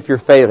ask you if you're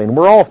failing.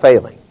 We're all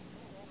failing.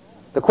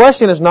 The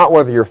question is not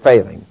whether you're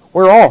failing.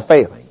 We're all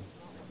failing.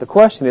 The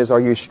question is,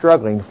 are you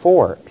struggling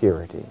for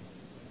purity?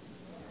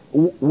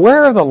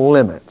 Where are the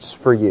limits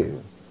for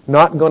you?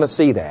 Not going to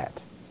see that.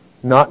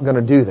 Not going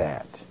to do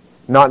that.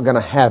 Not going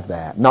to have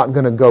that. Not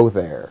going to go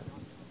there.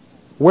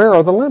 Where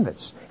are the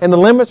limits? And the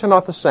limits are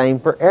not the same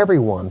for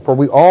everyone, for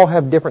we all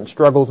have different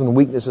struggles and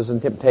weaknesses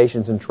and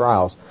temptations and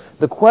trials.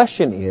 The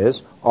question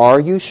is, are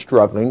you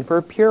struggling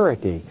for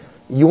purity?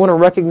 You want to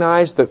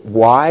recognize the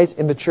wise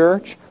in the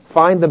church?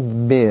 Find the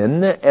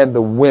men and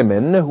the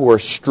women who are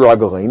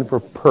struggling for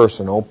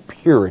personal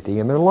purity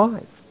in their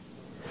life.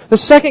 The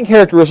second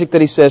characteristic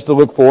that he says to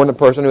look for in a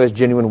person who has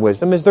genuine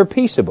wisdom is they're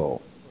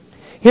peaceable.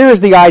 Here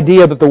is the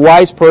idea that the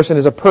wise person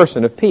is a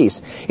person of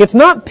peace. It's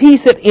not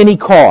peace at any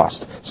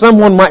cost.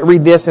 Someone might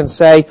read this and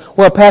say,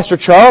 well, Pastor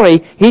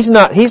Charlie, he's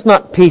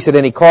not peace at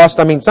any cost.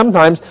 I mean,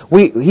 sometimes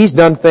he's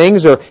done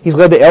things or he's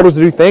led the elders to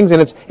do things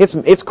and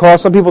it's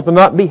caused some people to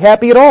not be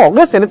happy at all.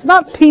 Listen, it's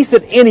not peace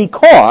at any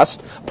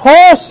cost.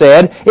 Paul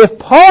said, if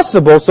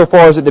possible, so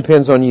far as it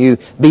depends on you,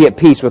 be at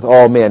peace with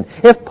all men.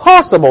 If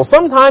possible,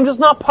 sometimes it's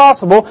not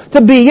possible to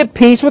be at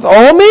peace with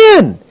all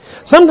men.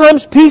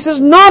 Sometimes peace is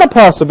not a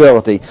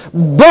possibility.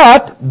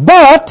 But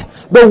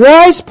the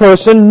wise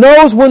person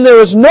knows when there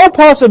is no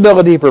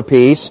possibility for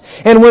peace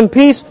and when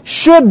peace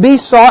should be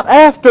sought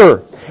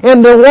after.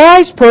 And the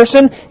wise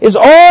person is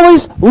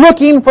always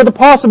looking for the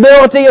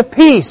possibility of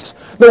peace.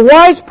 The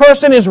wise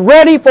person is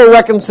ready for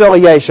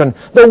reconciliation.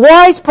 The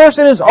wise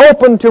person is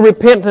open to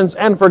repentance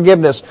and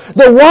forgiveness.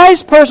 The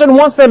wise person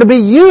wants there to be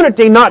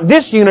unity, not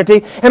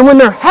disunity. And when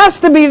there has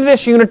to be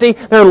disunity,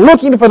 they're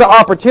looking for the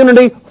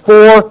opportunity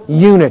for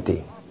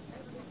unity.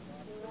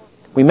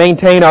 We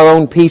maintain our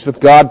own peace with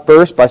God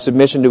first by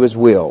submission to His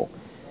will.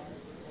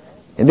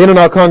 And then in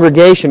our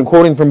congregation,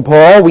 quoting from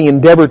Paul, we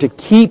endeavor to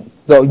keep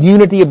the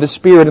unity of the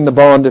Spirit in the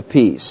bond of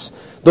peace.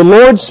 The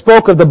Lord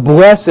spoke of the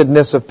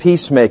blessedness of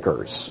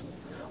peacemakers.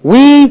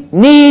 We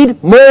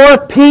need more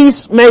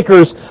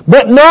peacemakers,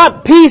 but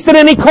not peace at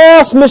any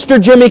cost,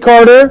 Mr. Jimmy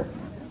Carter.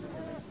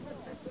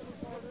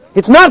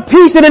 It's not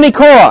peace at any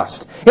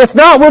cost. It's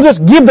not we'll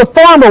just give the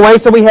farm away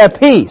so we have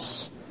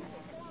peace.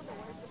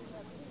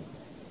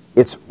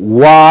 It's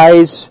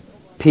wise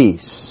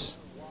peace.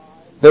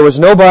 There was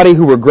nobody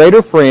who were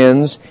greater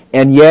friends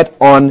and yet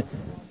on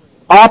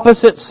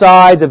opposite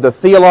sides of the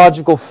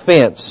theological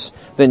fence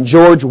than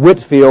George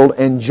Whitefield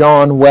and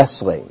John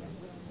Wesley.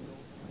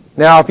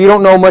 Now, if you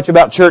don't know much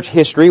about church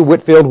history,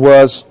 Whitefield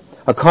was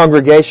a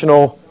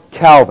Congregational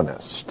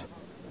Calvinist.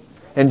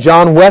 And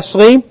John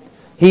Wesley,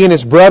 he and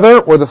his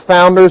brother were the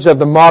founders of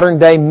the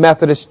modern-day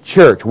Methodist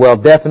Church. Well,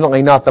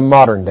 definitely not the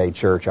modern-day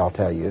church, I'll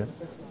tell you.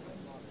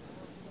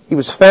 He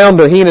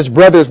and his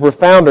brothers were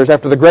founders.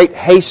 After the great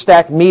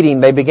Haystack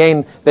meeting, they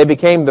became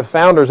the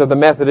founders of the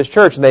Methodist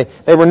Church. And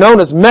they were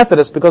known as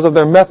Methodists because of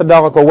their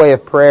methodological way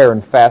of prayer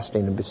and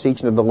fasting and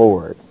beseeching of the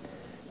Lord.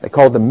 They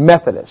called them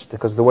Methodists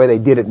because of the way they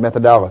did it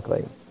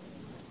methodologically.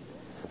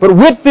 But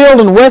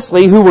Whitefield and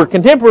Wesley, who were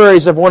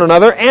contemporaries of one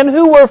another and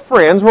who were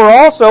friends, were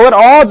also at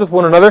odds with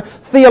one another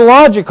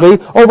theologically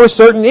over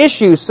certain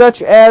issues,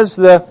 such as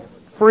the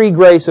free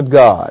grace of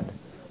God.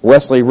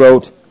 Wesley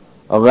wrote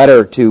a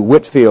letter to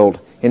Whitefield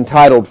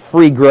entitled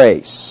Free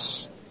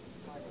Grace.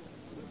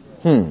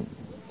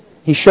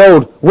 He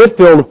showed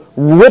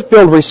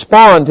Whitefield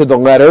respond to the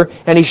letter,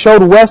 and he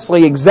showed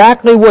Wesley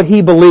exactly what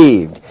he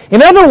believed.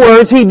 In other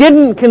words, he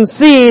didn't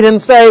concede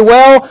and say,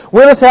 well,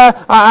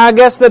 I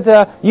guess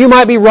that you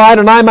might be right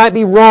and I might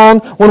be wrong.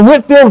 When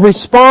Whitefield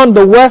responded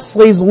to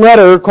Wesley's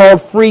letter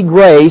called Free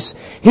Grace,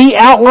 he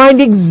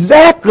outlined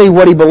exactly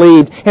what he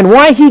believed and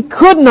why he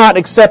could not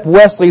accept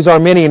Wesley's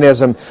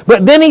Arminianism.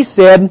 But then he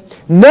said,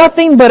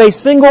 nothing but a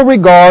single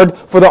regard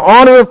for the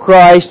honor of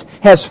Christ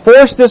has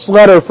forced this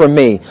letter from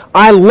me.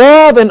 I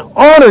love and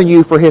honor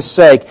you for His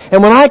sake.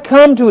 And when I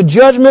come to a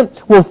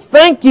judgment, will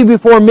thank you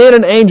before men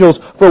and angels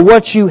for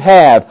what you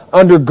have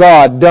under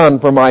God done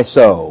for my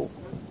soul.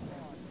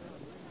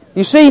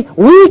 You see,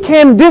 we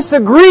can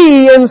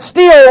disagree and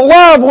still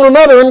love one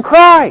another in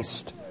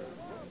Christ.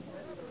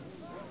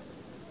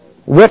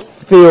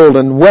 Whitefield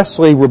and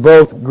Wesley were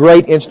both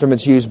great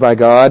instruments used by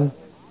God.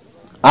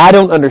 I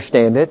don't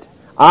understand it.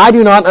 I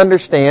do not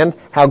understand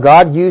how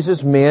God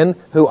uses men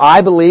who I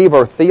believe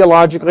are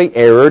theologically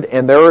erred,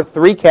 and there are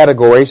three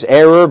categories: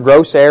 error,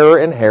 gross error,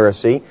 and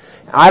heresy.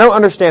 I don't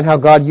understand how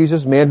God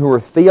uses men who are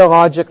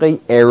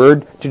theologically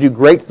erred to do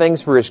great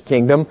things for His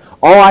kingdom.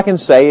 All I can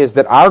say is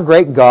that our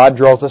great God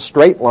draws a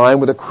straight line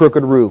with a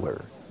crooked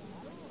ruler.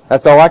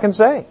 That's all I can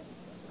say.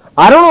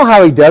 I don't know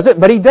how He does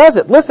it, but He does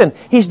it. Listen,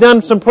 He's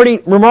done some pretty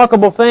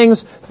remarkable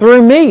things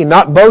through me,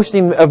 not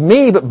boasting of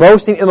me, but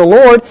boasting in the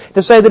Lord,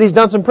 to say that He's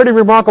done some pretty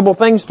remarkable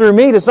things through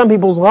me to some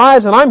people's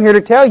lives, and I'm here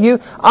to tell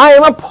you, I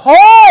am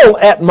appalled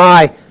at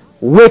my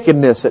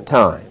wickedness at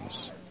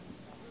times.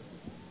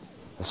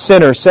 A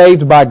sinner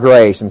saved by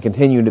grace and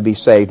continuing to be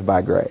saved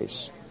by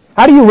grace.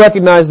 How do you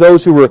recognize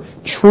those who were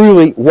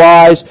truly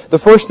wise? The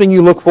first thing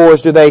you look for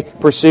is, do they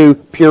pursue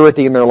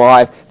purity in their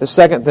life? The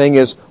second thing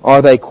is,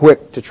 are they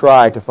quick to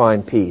try to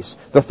find peace?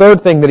 The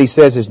third thing that he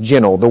says is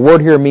gentle. The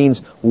word here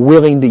means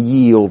willing to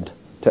yield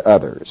to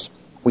others.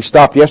 We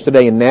stopped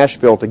yesterday in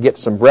Nashville to get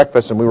some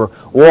breakfast, and we were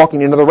walking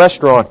into the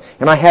restaurant,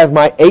 and I have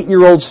my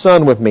 8-year-old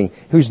son with me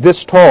who's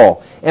this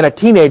tall, and a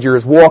teenager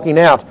is walking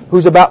out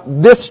who's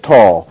about this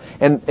tall.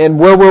 And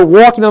where we're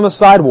walking on the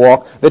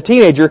sidewalk, the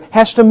teenager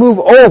has to move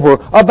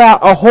over about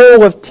a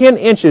hole of 10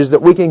 inches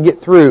that we can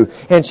get through.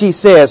 And she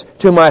says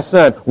to my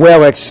son,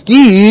 well,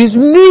 excuse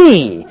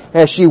me,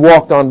 as she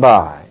walked on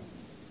by.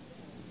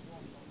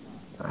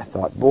 I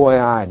thought, boy,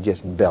 I'd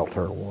just belt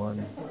her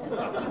one.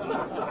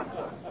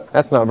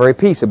 That's not very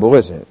peaceable,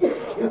 is it?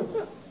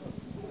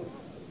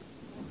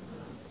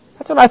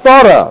 That's what I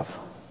thought of.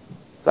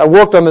 As I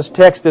worked on this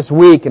text this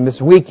week and this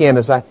weekend,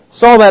 as I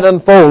saw that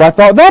unfold, I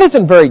thought, that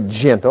isn't very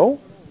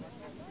gentle.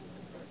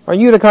 Are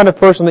you the kind of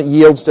person that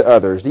yields to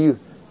others?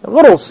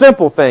 Little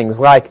simple things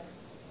like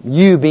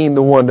you being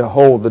the one to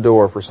hold the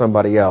door for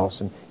somebody else,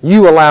 and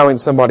you allowing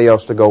somebody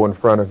else to go in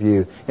front of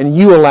you, and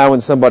you allowing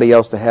somebody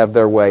else to have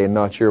their way and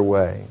not your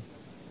way.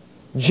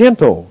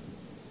 Gentle.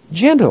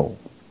 Gentle.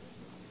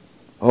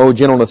 Oh,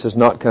 gentleness has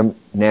not come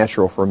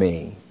natural for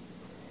me.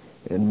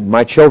 And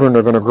my children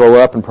are going to grow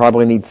up and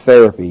probably need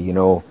therapy,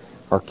 Or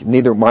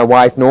neither my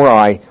wife nor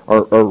I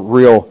are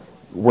real,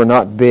 we're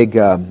not big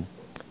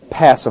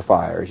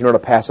pacifiers. You know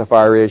what a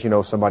pacifier is? You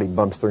know, somebody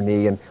bumps their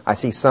knee, and I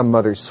see some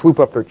mothers swoop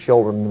up their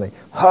children, and they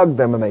hug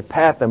them, and they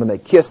pat them, and they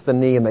kiss the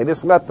knee, and they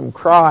just let them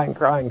cry and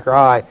cry and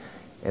cry.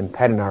 And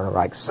Patty and I are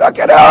like, suck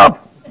it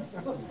up!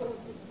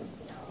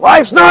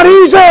 Life's not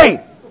easy!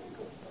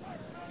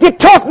 Get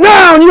tough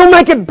now, and you'll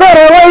make it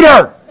better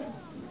later!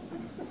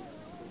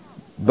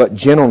 But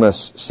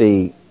gentleness,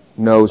 see,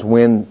 knows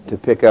when to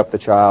pick up the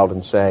child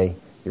and say,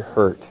 you're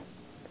hurt.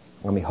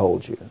 Let me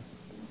hold you.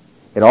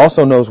 It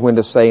also knows when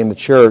to say in the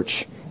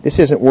church, this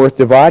isn't worth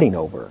dividing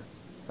over.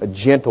 A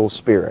gentle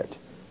spirit.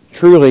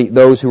 Truly,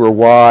 those who are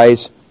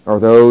wise are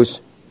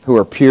those who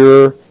are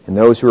pure, and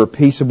those who are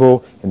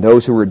peaceable, and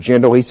those who are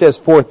gentle. He says,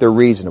 fourth, they're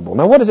reasonable.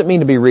 Now, what does it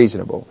mean to be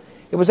reasonable?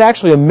 It was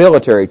actually a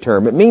military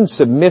term. It means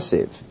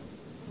submissive.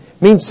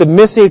 It means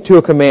submissive to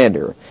a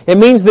commander. It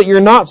means that you're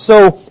not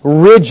so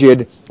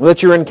rigid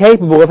that you're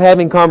incapable of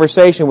having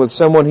conversation with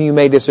someone who you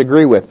may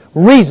disagree with.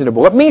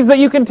 Reasonable. It means that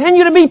you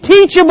continue to be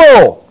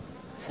teachable.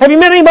 Have you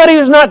met anybody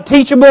who's not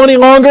teachable any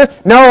longer?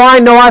 No, I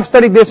know, I've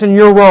studied this and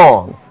you're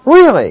wrong.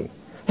 Really?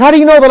 How do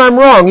you know that I'm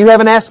wrong? You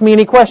haven't asked me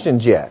any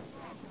questions yet.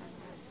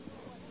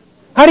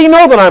 How do you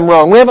know that I'm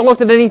wrong? We haven't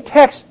looked at any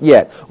text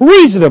yet.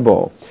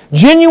 Reasonable.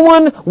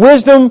 Genuine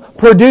wisdom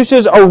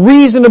produces a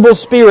reasonable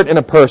spirit in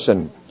a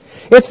person.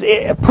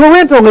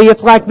 Parentally,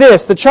 it's like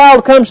this. The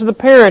child comes to the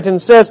parent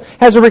and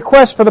has a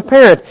request for the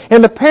parent.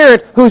 And the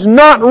parent, who's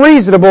not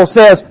reasonable,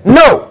 says,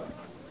 no.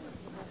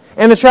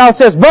 And the child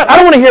says, but I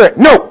don't want to hear it.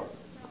 No.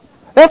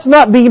 That's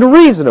not being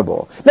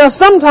reasonable. Now,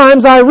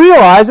 sometimes I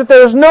realize that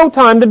there's no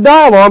time to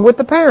dialogue with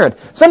the parent.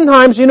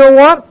 Sometimes, you know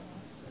what?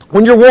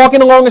 When you're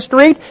walking along a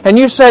street and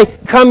you say,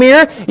 come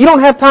here, you don't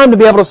have time to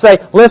be able to say,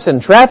 listen,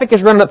 traffic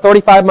is running at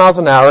 35 miles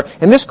an hour,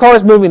 and this car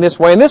is moving this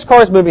way, and this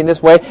car is moving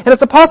this way, and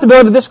it's a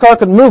possibility that this car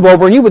could move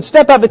over, and you would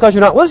step out because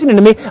you're not listening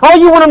to me. All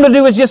you want them to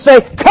do is just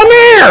say, come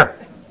here!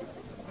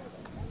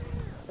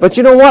 But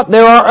you know what?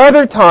 There are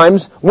other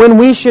times when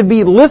we should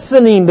be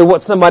listening to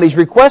what somebody's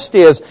request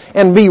is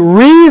and be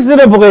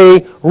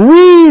reasonably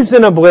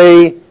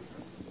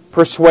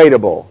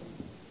persuadable.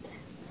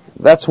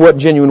 That's what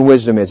genuine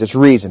wisdom is. It's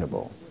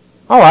reasonable.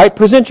 All right,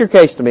 present your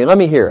case to me. Let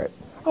me hear it.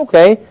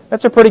 Okay,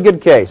 that's a pretty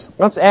good case.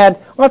 Let's add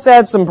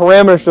some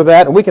parameters to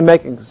that, and we can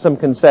make some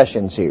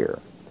concessions here.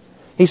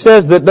 He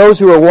says that those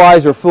who are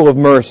wise are full of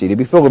mercy. To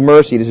be full of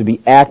mercy is to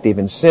be active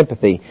in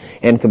sympathy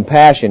and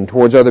compassion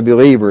towards other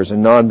believers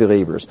and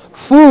non-believers.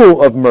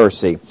 Full of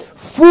mercy.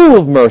 Full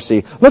of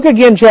mercy. Look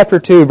again, chapter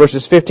 2,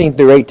 verses 15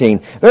 through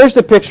 18. There's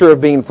the picture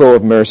of being full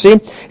of mercy.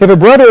 If a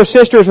brother or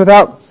sister is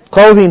without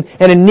clothing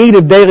and in need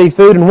of daily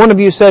food, and one of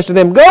you says to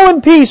them, go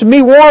in peace and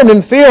be warmed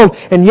and filled,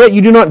 and yet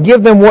you do not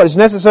give them what is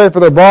necessary for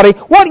their body,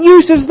 what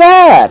use is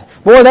that?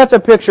 Boy, that's a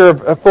picture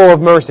of full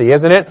of mercy,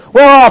 isn't it?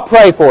 Well, I'll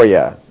pray for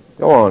you.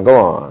 Go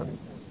on.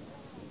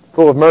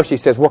 Full of mercy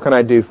says, what can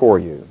I do for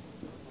you?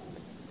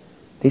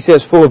 He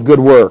says, full of good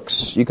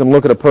works. You can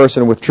look at a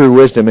person with true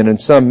wisdom and in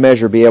some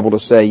measure be able to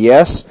say,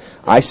 yes,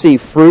 I see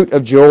fruit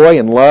of joy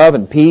and love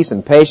and peace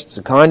and patience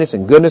and kindness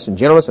and goodness and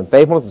gentleness and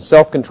faithfulness and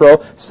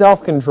self-control.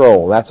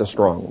 Self-control, that's a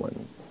strong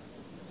one.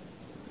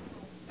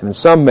 And in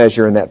some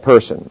measure in that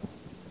person.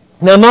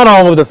 Now, not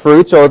all of the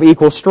fruits are of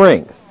equal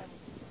strength.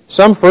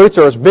 Some fruits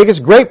are as big as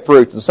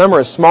grapefruits and some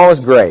are as small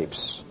as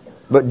grapes.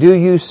 But do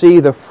you see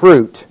the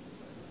fruit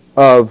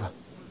of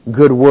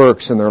good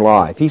works in their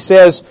life? He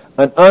says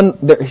in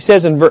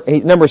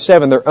number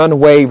 7, they're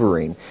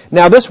unwavering.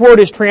 Now, this word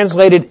is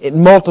translated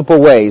in multiple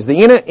ways.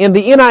 In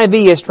the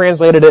NIV is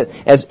translated it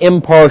as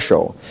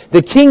impartial.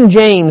 The King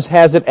James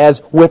has it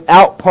as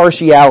without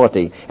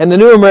partiality. And the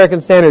New American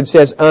Standard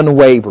says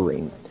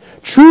unwavering.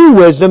 True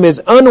wisdom is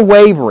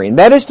unwavering.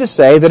 That is to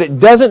say that it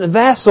doesn't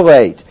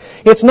vacillate.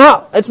 It's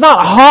not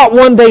hot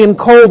one day and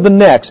cold the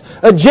next.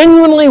 A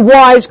genuinely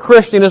wise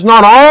Christian is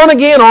not on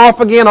again, off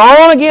again,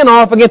 on again,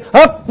 off again,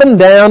 up and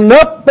down, and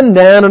up and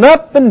down, and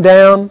up and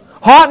down.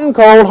 Hot and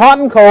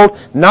cold,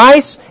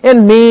 nice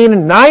and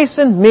mean, nice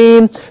and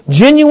mean.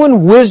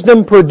 Genuine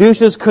wisdom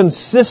produces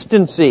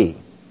consistency.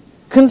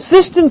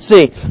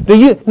 Consistency.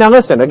 Now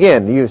listen,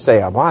 again, you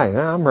say, I'm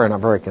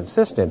not very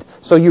consistent.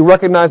 So you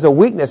recognize a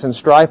weakness and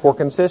strive for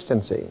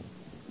consistency.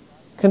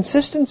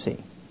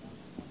 Consistency.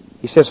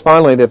 He says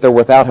finally that they're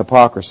without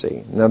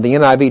hypocrisy. Now the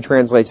NIV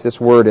translates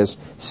this word as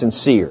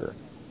sincere.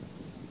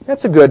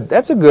 That's a good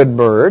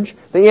merge.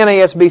 The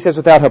NASB says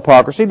without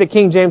hypocrisy. The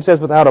King James says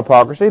without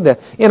hypocrisy. The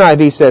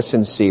NIV says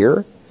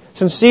sincere.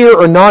 Sincere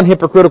or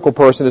non-hypocritical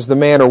person is the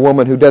man or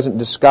woman who doesn't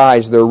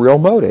disguise their real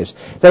motives.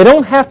 They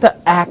don't have to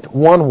act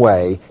one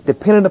way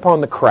dependent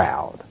upon the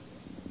crowd.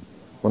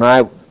 When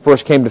I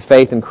first came to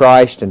faith in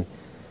Christ, and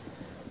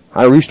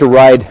I used to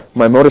ride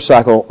my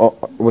motorcycle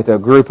with a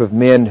group of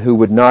men who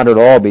would not at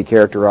all be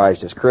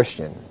characterized as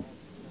Christian.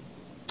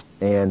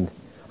 And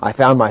I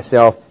found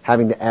myself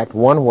having to act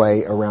one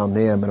way around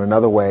them and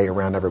another way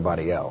around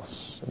everybody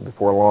else. And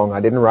before long, I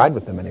didn't ride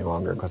with them any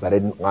longer because I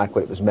didn't like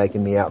what it was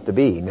making me out to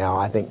be. Now,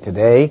 I think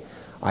today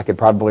I could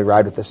probably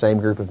ride with the same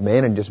group of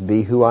men and just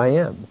be who I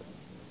am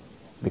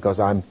because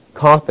I'm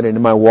confident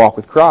in my walk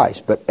with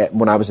Christ. But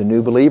when I was a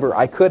new believer,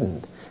 I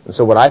couldn't. And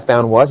so what I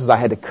found was I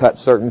had to cut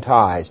certain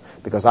ties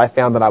because I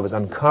found that I was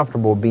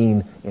uncomfortable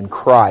being in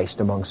Christ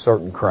among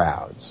certain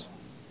crowds.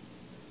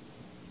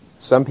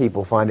 Some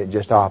people find it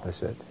just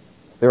opposite.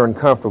 They're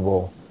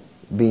uncomfortable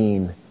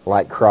being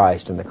like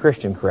Christ in the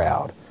Christian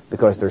crowd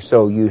because they're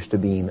so used to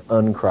being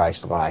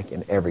un-Christ-like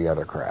in every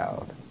other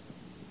crowd.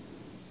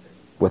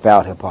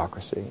 Without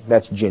hypocrisy.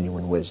 That's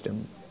genuine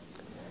wisdom.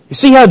 You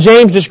see how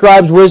James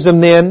describes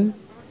wisdom then?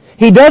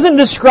 He doesn't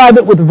describe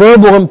it with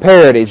verbal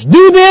imperatives.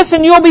 Do this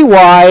and you'll be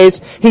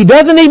wise. He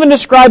doesn't even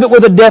describe it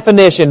with a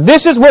definition.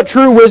 This is what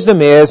true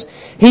wisdom is.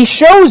 He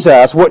shows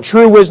us what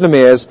true wisdom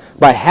is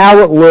by how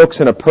it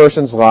looks in a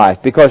person's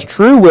life. Because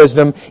true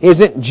wisdom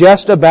isn't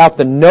just about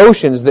the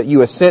notions that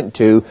you assent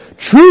to.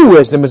 True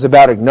wisdom is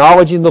about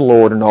acknowledging the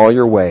Lord in all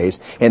your ways.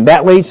 And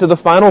that leads to the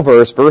final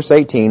verse, verse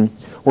 18,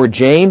 where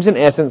James in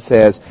essence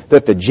says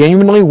that the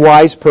genuinely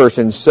wise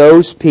person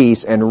sows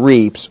peace and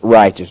reaps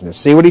righteousness.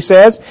 See what he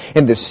says?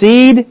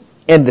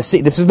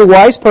 This is the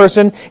wise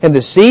person, and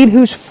the seed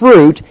whose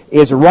fruit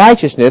is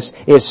righteousness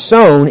is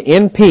sown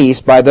in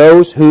peace by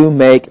those who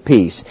make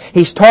peace.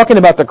 He's talking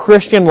about the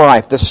Christian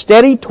life, the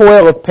steady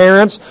toil of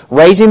parents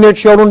raising their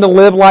children to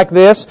live like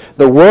this,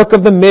 the work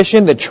of the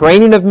mission, the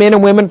training of men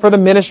and women for the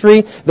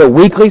ministry, the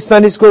weekly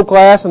Sunday school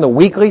class and the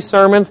weekly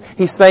sermons.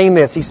 He's saying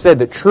this. He said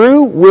that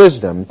true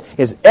wisdom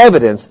is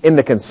evidence in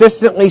the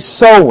consistently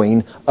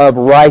sowing of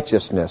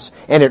righteousness,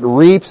 and it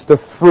reaps the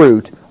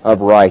fruit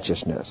of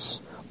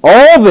righteousness.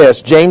 All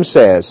this, James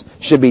says,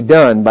 should be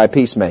done by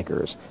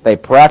peacemakers. They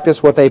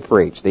practice what they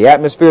preach. The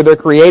atmosphere they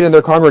create in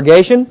their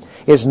congregation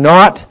is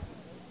not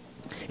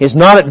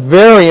at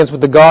variance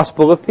with the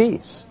gospel of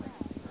peace.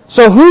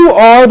 So who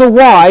are the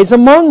wise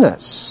among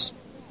us?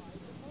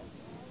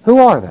 Who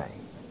are they?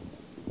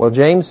 Well,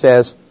 James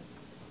says,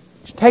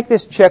 take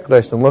this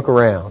checklist and look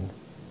around.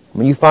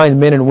 When you find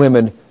men and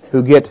women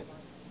who get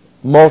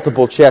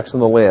multiple checks on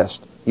the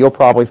list, you'll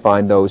probably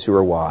find those who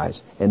are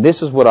wise. And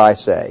this is what I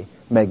say.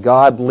 May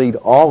God lead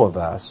all of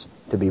us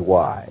to be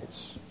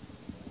wise.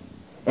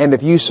 And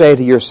if you say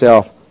to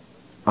yourself,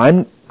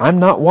 I'm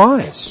not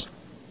wise.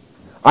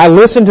 I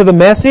listen to the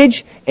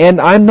message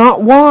and I'm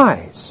not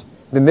wise.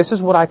 Then this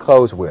is what I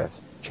close with.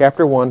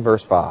 Chapter 1,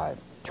 verse 5.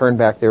 Turn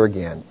back there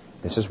again.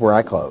 This is where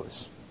I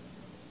close.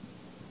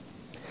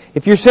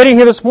 If you're sitting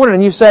here this morning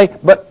and you say,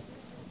 but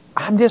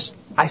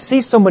I see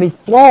so many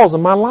flaws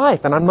in my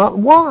life and I'm not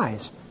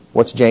wise.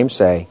 What's James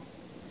say?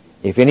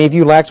 If any of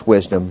you lacks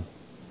wisdom,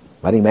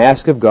 let him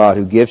ask of God,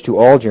 who gives to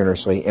all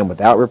generously and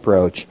without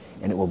reproach,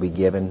 and it will be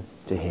given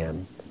to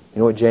him. You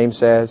know what James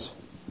says?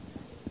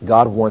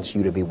 God wants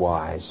you to be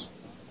wise.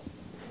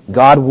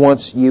 God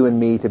wants you and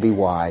me to be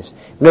wise.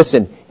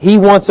 Listen, He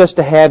wants us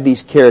to have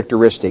these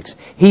characteristics.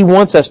 He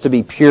wants us to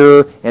be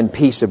pure and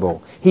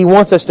peaceable. He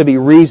wants us to be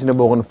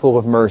reasonable and full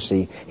of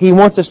mercy. He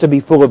wants us to be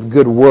full of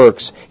good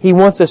works. He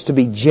wants us to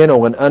be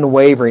gentle and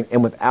unwavering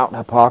and without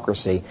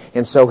hypocrisy.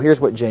 And so here's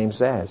what James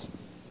says.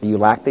 Do you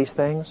lack these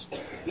things?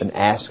 Then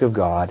ask of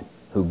God,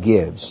 who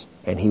gives,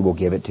 and He will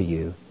give it to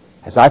you.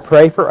 As I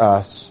pray for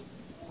us,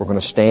 we're going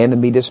to stand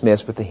and be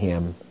dismissed with the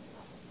hymn,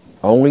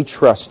 Only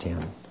Trust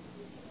Him.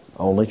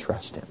 Only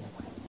trust Him.